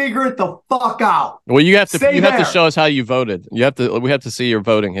you figure it the fuck out. Well, you have to show us how you voted. We have to see your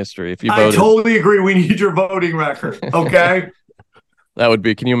voting history. If you voted. I totally agree. We need your voting record. Okay. That would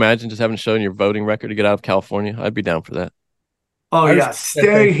be. Can you imagine just having shown your voting record to get out of California? I'd be down for that. Oh, yeah.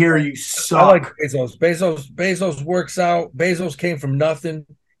 Stay here, you suck. I like Bezos. Bezos works out. Bezos came from nothing.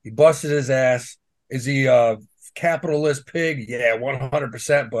 He busted his ass. Is he a capitalist pig? Yeah,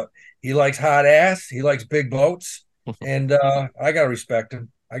 100%. But he likes hot ass. He likes big boats. And I got to respect him.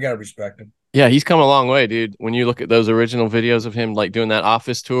 Yeah, he's come a long way, dude. When you look at those original videos of him like doing that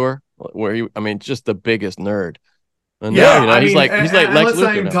office tour where just the biggest nerd. And he's like Lex let's Luthor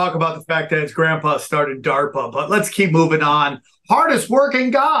not even now. talk about the fact that his grandpa started DARPA, but let's keep moving on. Hardest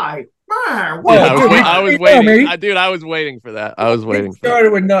working guy. I was waiting for that. He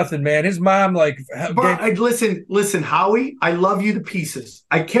started with nothing, man. His mom listen, Howie, I love you to pieces.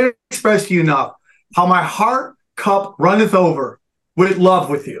 I can't express to you enough how my heart cup runneth over with love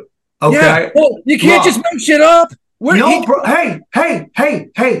with you. Okay? Yeah, well, you can't just make shit up. Bro.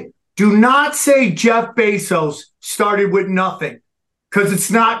 Hey. Do not say Jeff Bezos started with nothing, because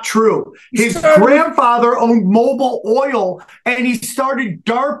it's not true. His grandfather owned Mobil Oil and he started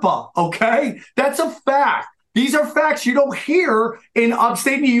DARPA, okay? That's a fact. These are facts you don't hear in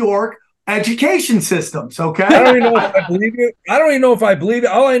upstate New York education systems, okay? I don't even know if I believe it.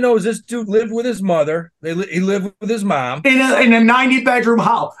 All I know is this dude lived with his mother. He lived with his mom. In a 90-bedroom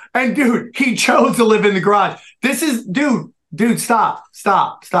house. And, dude, he chose to live in the garage. This is, Dude, stop.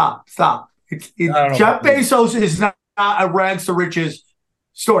 Jeff Bezos is not a rags to riches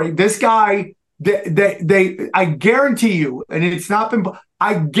story. This guy, I guarantee you, and it's not been,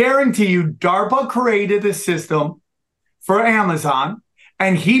 I guarantee you, DARPA created a system for Amazon,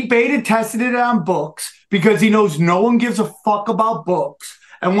 and he beta tested it on books because he knows no one gives a fuck about books.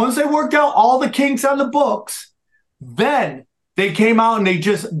 And once they worked out all the kinks on the books, then they came out and they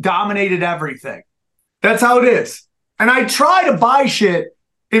just dominated everything. That's how it is. And I try to buy shit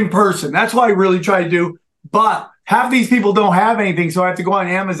in person. That's what I really try to do. But half these people don't have anything, so I have to go on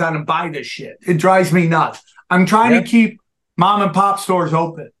Amazon and buy this shit. It drives me nuts. I'm trying to keep mom and pop stores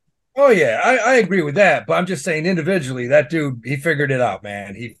open. Oh, yeah, I agree with that. But I'm just saying individually, that dude, he figured it out,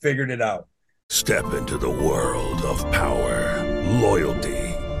 man. He figured it out. Step into the world of power, loyalty,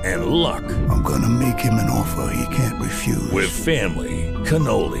 and luck. I'm going to make him an offer he can't refuse. With family,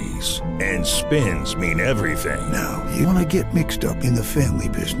 cannolis, and spins mean everything. Now, you want to get mixed up in the family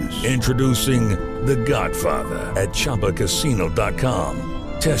business. Introducing The Godfather at ChumbaCasino.com.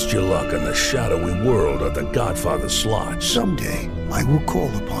 Test your luck in the shadowy world of The Godfather slot. Someday, I will call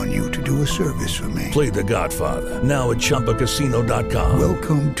upon you to do a service for me. Play The Godfather now at ChumbaCasino.com.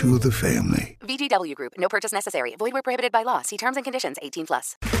 Welcome to the family. VGW Group. No purchase necessary. Void where prohibited by law. See terms and conditions.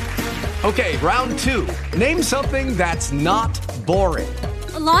 18+. Okay, round two. Name something that's not boring.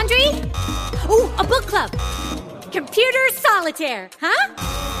 A laundry? Ooh, a book club. Computer solitaire, huh?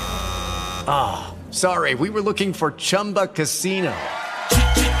 Ah, sorry. We were looking for Chumba Casino.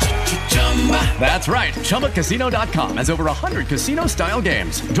 That's right. ChumbaCasino.com has over 100 casino-style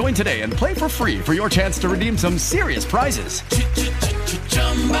games. Join today and play for free for your chance to redeem some serious prizes.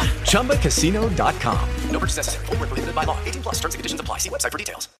 ChumbaCasino.com. No purchase necessary. Void where prohibited by law. 18+. Terms and conditions apply. See website for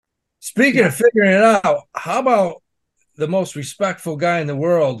details. Speaking of figuring it out, how about the most respectful guy in the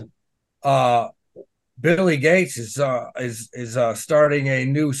world, Billy Gates is starting a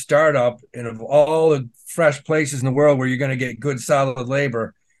new startup in of all the fresh places in the world where you're going to get good solid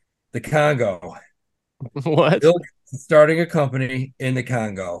labor, the Congo. What? Bill Gates is starting a company in the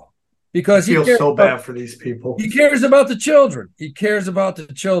Congo because he feels so bad for these people. He cares about the children. He cares about the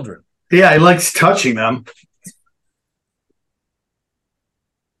children. Yeah, he likes touching them.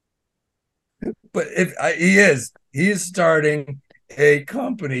 But he is starting a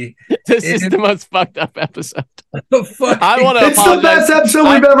company. This is the most fucked up episode. I want to apologize. It's the best episode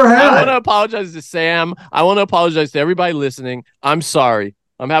we've ever had. I want to apologize to Sam. I want to apologize to everybody listening. I'm sorry.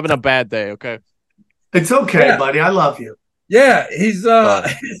 I'm having a bad day. Okay. It's okay, buddy. I love you. Yeah, he's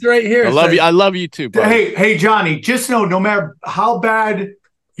he's right here. I love you. I love you too, buddy. Hey, Johnny. Just know, no matter how bad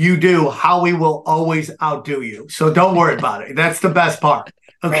you do, Howie will always outdo you. So don't worry about it. That's the best part.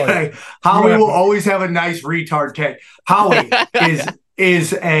 Okay, Howie will always have a nice retard take. Howie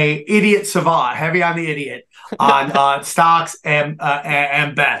is a idiot savant, heavy on the idiot on stocks and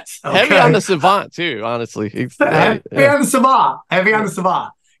bets. Okay? Heavy on the savant too, honestly. Heavy on the savant. Heavy on the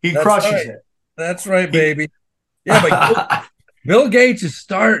savant. He crushes it. That's right, baby. Yeah, but Bill Gates is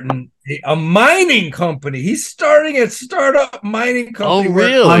starting a mining company. He's starting a startup mining company. Oh,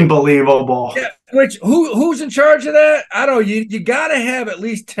 really? Unbelievable. Yeah, which who's in charge of that? I don't know. You got to have at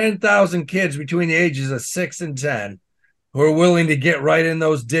least 10,000 kids between the ages of 6 and 10 who are willing to get right in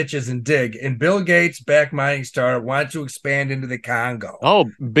those ditches and dig. And Bill Gates, back mining startup, wants to expand into the Congo. Oh,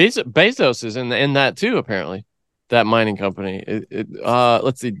 Bezos is in that too, apparently. That mining company.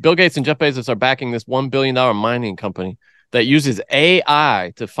 Let's see. Bill Gates and Jeff Bezos are backing this $1 billion mining company that uses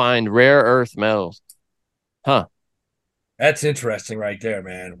AI to find rare earth metals. Huh. That's interesting right there,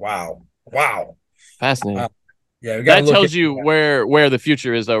 man. Wow. Fascinating. Yeah, that tells you where the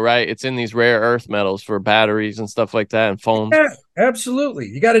future is, though, right? It's in these rare earth metals for batteries and stuff like that and phones. Yeah, absolutely.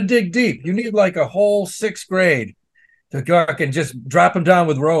 You got to dig deep. You need like a whole 6th grade to go and just drop them down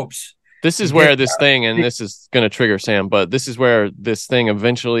with ropes. This is where this thing, and this is going to trigger Sam, but this is where this thing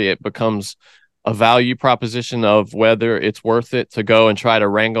eventually it becomes a value proposition of whether it's worth it to go and try to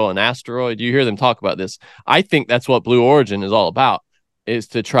wrangle an asteroid. You hear them talk about this. I think that's what Blue Origin is all about, is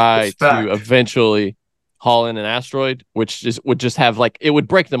to try to eventually haul in an asteroid, which would just have like, it would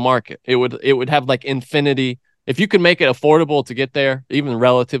break the market. It would have like infinity. If you could make it affordable to get there, even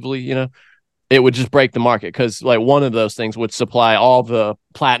relatively, it would just break the market, because like one of those things would supply all the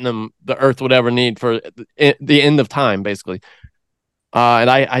platinum the Earth would ever need for the end of time, basically. And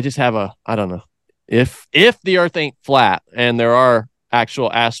I just have I don't know, if the Earth ain't flat and there are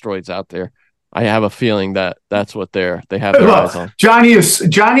actual asteroids out there, I have a feeling that that's what they have their eyes on. Johnny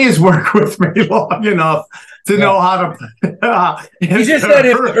has worked with me long enough to know how to. He just said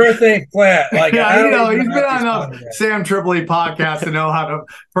if the Earth ain't flat. Like, he's been on a Sam Tripoli podcast to know how to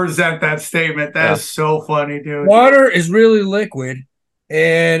present that statement. That's so funny, dude. Water is really liquid,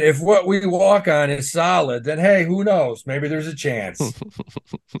 and if what we walk on is solid, then hey, who knows? Maybe there's a chance.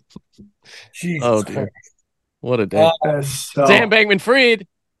 Jesus Christ. What a day! Sam Bankman-Fried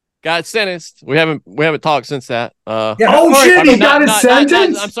got sentenced. We haven't talked since that. Shit! He got his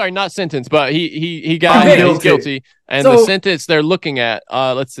sentence. I'm sorry, not sentenced, but he got he's guilty. And the sentence they're looking at,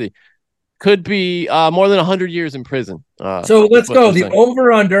 let's see, could be more than 100 years in prison. So let's go. The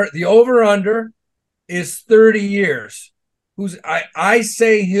over under is 30 years. I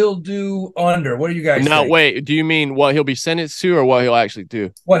say he'll do under. What do you guys now think? wait, do you mean what he'll be sentenced to or what he'll actually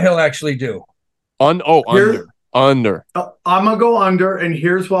do? What he'll actually do. Under. I'm gonna go under, and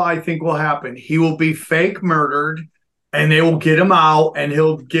here's what I think will happen. He will be fake murdered, and they will get him out, and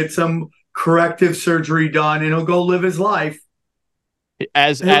he'll get some corrective surgery done, and he'll go live his life.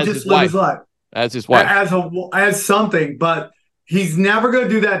 As his wife. As something, but he's never going to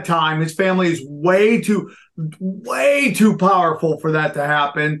do that time. His family is way too powerful for that to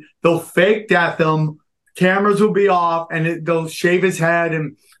happen. They'll fake death him. Cameras will be off, and they'll shave his head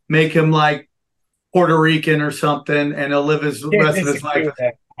and make him like Puerto Rican or something, and he'll live his rest of his life.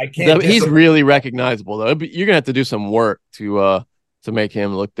 I can't. He's really recognizable though. You're gonna have to do some work to make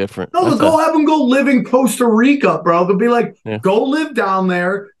him look different. No, they'll have him go live in Costa Rica, bro. They'll be like, go live down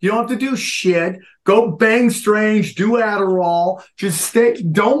there. You don't have to do shit. Go bang strange, do Adderall. Just stay.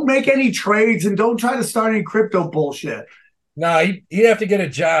 Don't make any trades and don't try to start any crypto bullshit. No, he'd have to get a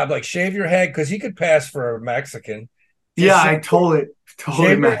job, like shave your head, because he could pass for a Mexican. I totally.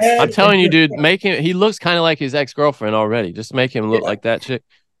 I'm telling you, dude, he looks kind of like his ex-girlfriend already. Just make him look like that chick.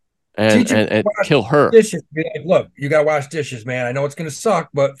 And kill her. Dishes. Be like, look, you gotta wash dishes, man. I know it's gonna suck,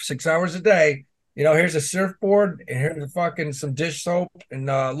 but 6 hours a day. Here's a surfboard and here's some dish soap, and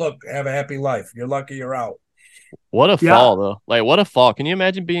look, have a happy life. You're lucky you're out. What a fall, though! Like, what a fall! Can you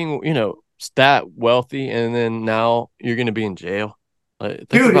imagine being, that wealthy and then now you're gonna be in jail?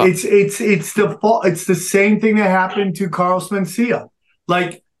 Dude, it's the fall. It's the same thing that happened to Carlos Mencia.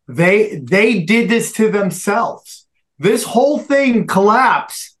 Like they did this to themselves. This whole thing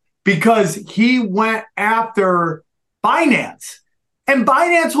collapsed because he went after Binance, and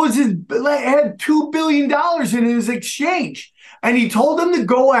Binance had $2 billion in his exchange, and he told them to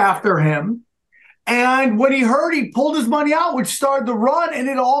go after him. And when he heard, he pulled his money out, which started the run, and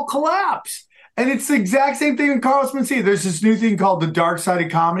it all collapsed. And it's the exact same thing in Carlos Mencia. There's this new thing called The Dark Side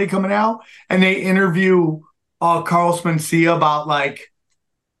of Comedy coming out, and they interview Carlos Mencia about like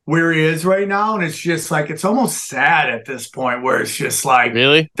where he is right now, and it's just like it's almost sad at this point where it's just like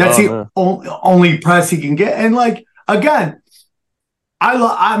really that's only press he can get. And like again,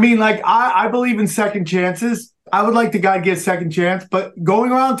 I believe in second chances. I would like the guy to get a second chance, but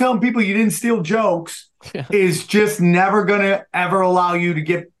going around telling people you didn't steal jokes is just never gonna ever allow you to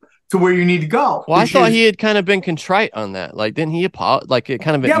get to where you need to go. Well, I thought he had kind of been contrite on that. Like, didn't he apologize? Like, it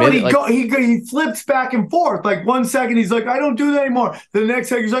kind of but he flips back and forth. Like 1 second he's like, I don't do that anymore. The next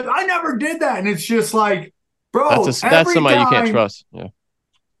second he's like, I never did that. And it's just like, bro, that's somebody you can't trust.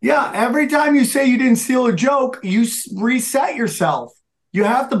 Yeah. Every time you say you didn't steal a joke, you reset yourself. You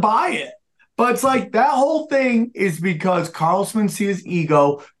have to buy it. But it's like that whole thing is because Carlos Mencia's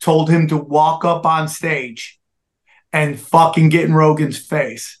ego told him to walk up on stage and fucking get in Rogan's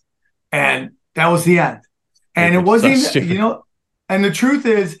face. And that was the end. And it wasn't even, and the truth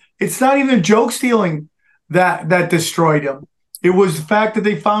is, it's not even joke stealing that destroyed him. It was the fact that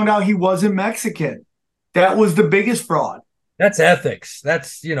they found out he wasn't Mexican. That was the biggest fraud. That's ethics.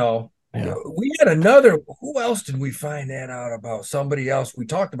 That's, we had another, who else did we find that out about? Somebody else. We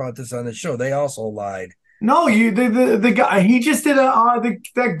talked about this on the show. They also lied. No, the guy, he just did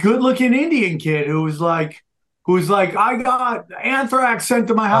that good looking Indian kid who was like, I got anthrax sent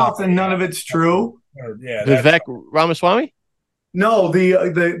to my house, and none of it's true. Yeah, Vivek Ramaswamy? No,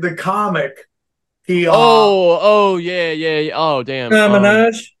 the comic. He yeah. Oh, damn.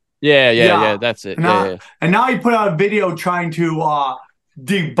 Minaj? Yeah, that's it. And now he put out a video trying to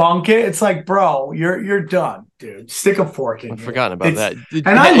debunk it. It's like, bro, you're done, dude. Stick a fork in. I've forgotten about that.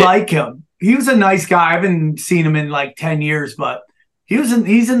 And I like him. He was a nice guy. I haven't seen him in like 10 years, but he was a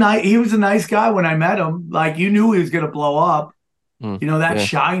nice guy when I met him. Like, you knew he was gonna blow up.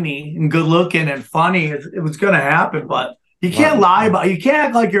 Shiny and good looking and funny. It was gonna happen, but you can't lie about it. You can't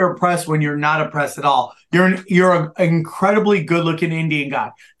act like you're oppressed when you're not oppressed at all. You're an incredibly good looking Indian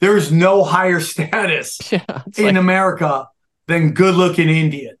guy. There is no higher status in America than good looking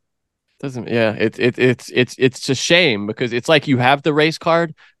Indian. It's a shame because it's like you have the race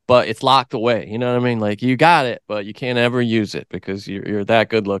card, but it's locked away. You know what I mean? Like, you got it, but you can't ever use it because you're that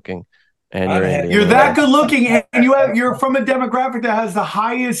good looking, and you're that good looking, and you're from a demographic that has the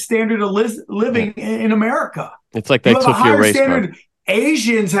highest standard of living in America. It's like they took your race card.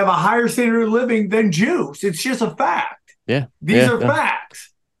 Asians have a higher standard of living than Jews. It's just a fact. Yeah, these are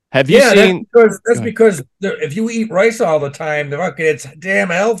facts. Have you seen? That's because if you eat rice all the time, it's damn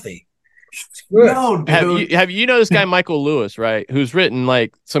healthy. No, dude. Have you know this guy Michael Lewis, right? Who's written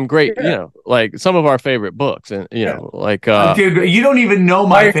like some great, like some of our favorite books, and like dude, you don't even know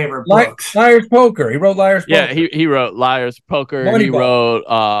my favorite books. Liar's Poker. He wrote Liar's Poker. Yeah, he wrote Liar's Poker. Moneyball. He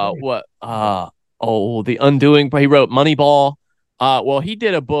wrote The Undoing. He wrote Moneyball. Well, he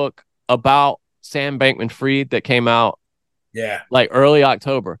did a book about Sam Bankman-Fried that came out like early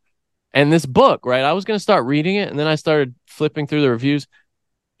October. And this book, right? I was going to start reading it, and then I started flipping through the reviews.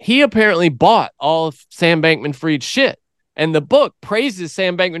 He apparently bought all of Sam Bankman-Fried's shit. And the book praises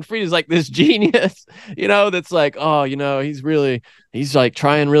Sam Bankman-Fried as like this genius, that's like, he's like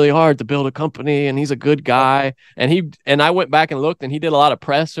trying really hard to build a company, and he's a good guy. And I went back and looked, and he did a lot of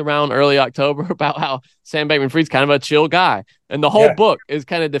press around early October about how Sam Bankman-Fried's kind of a chill guy. And the whole book is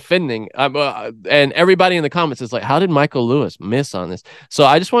kind of defending, and everybody in the comments is like, how did Michael Lewis miss on this? So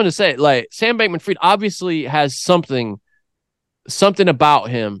I just wanted to say, like, Sam Bankman-Fried obviously has something about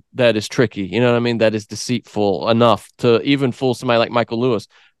him that is tricky, you know what I mean? That is deceitful enough to even fool somebody like Michael Lewis,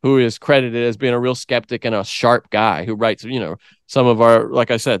 who is credited as being a real skeptic and a sharp guy who writes, some of our, like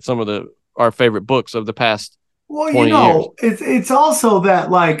I said, some of our favorite books of the past 20 years. It's also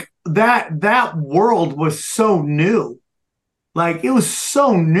that like that world was so new. Like it was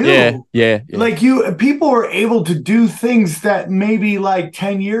so new. Yeah. Like people were able to do things that maybe like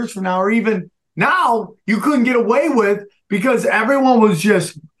 10 years from now, or even now, you couldn't get away with, because everyone was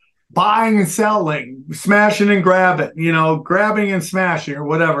just buying and selling, smashing and grabbing, grabbing and smashing, or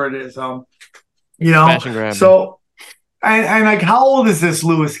whatever it is. Smash and grabbing. So, and like, how old is this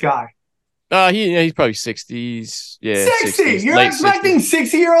Lewis guy? He's probably 60s. Yeah, 60. 60s, You're expecting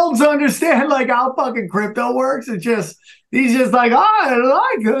 60s. 60-year-olds to understand like how fucking crypto works? He's just like, I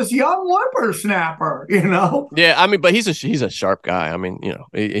like this young whippersnapper, Yeah, I mean, but he's a sharp guy. I mean,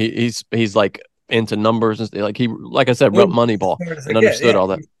 he's like into numbers and stuff. Like I said, wrote Moneyball and understood all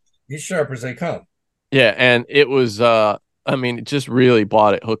that. He's sharp as they come. Yeah, and it was it just really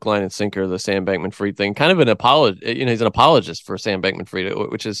bought it hook, line, and sinker, the Sam Bankman-Fried thing. Kind of an apologist, he's an apologist for Sam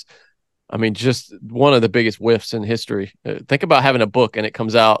Bankman-Fried, which is, just one of the biggest whiffs in history. Think about having a book and it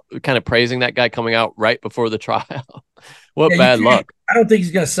comes out kind of praising that guy coming out right before the trial. What bad luck. I don't think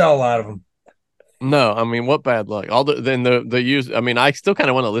he's going to sell a lot of them. No, what bad luck. The use. I still kind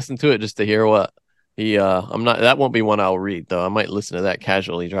of want to listen to it just to hear what he. That won't be one I'll read though. I might listen to that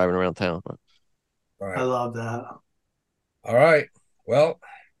casually driving around town. Right. I love that. All right. Well.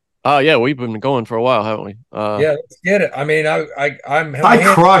 Oh yeah, we've been going for a while, haven't we? Yeah, let's get it.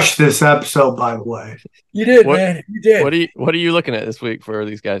 I crushed this episode, by the way. You did, man. You did. What are you looking at this week for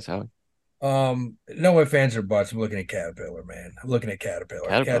these guys, Howie? No ifs, ands, or buts. I'm looking at Caterpillar, man. I'm looking at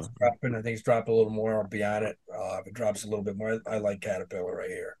Caterpillar. Cat's dropping. I think it's dropped a little more. I'll be on it. If it drops a little bit more, I like Caterpillar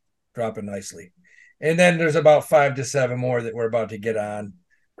right here. Dropping nicely. And then there's about 5 to 7 more that we're about to get on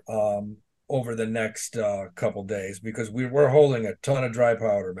over the next couple days, because we're holding a ton of dry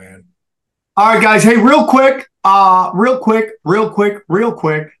powder, man. All right, guys. Hey, real quick,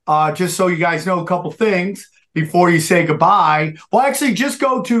 just so you guys know a couple things before you say goodbye. Well, actually, just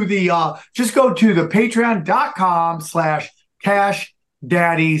go to the patreon.com/Cash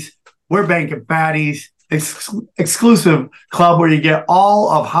Daddies. We're banking fatties. Exclusive club where you get all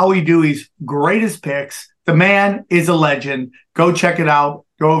of Howie Dewey's greatest picks. The man is a legend. Go check it out.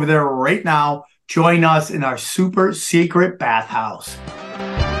 Go over there right now. Join us in our super secret bathhouse.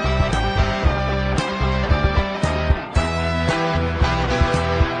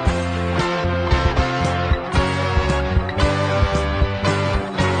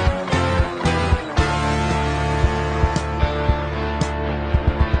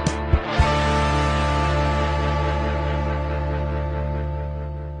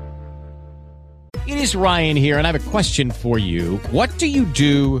 It is Ryan here, and I have a question for you. What do you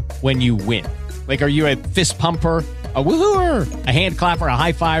do when you win? Like, are you a fist pumper, a woohooer, a hand clapper, a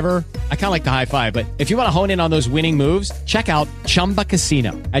high fiver? I kind of like the high five, but if you want to hone in on those winning moves, check out Chumba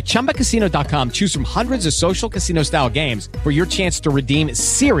Casino. At ChumbaCasino.com, choose from hundreds of social casino-style games for your chance to redeem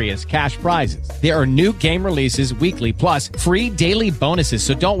serious cash prizes. There are new game releases weekly, plus free daily bonuses.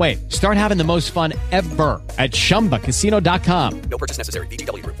 So don't wait. Start having the most fun ever at ChumbaCasino.com. No purchase necessary.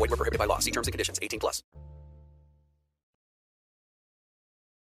 VGW Group. Void where prohibited by law. See terms and conditions. 18+.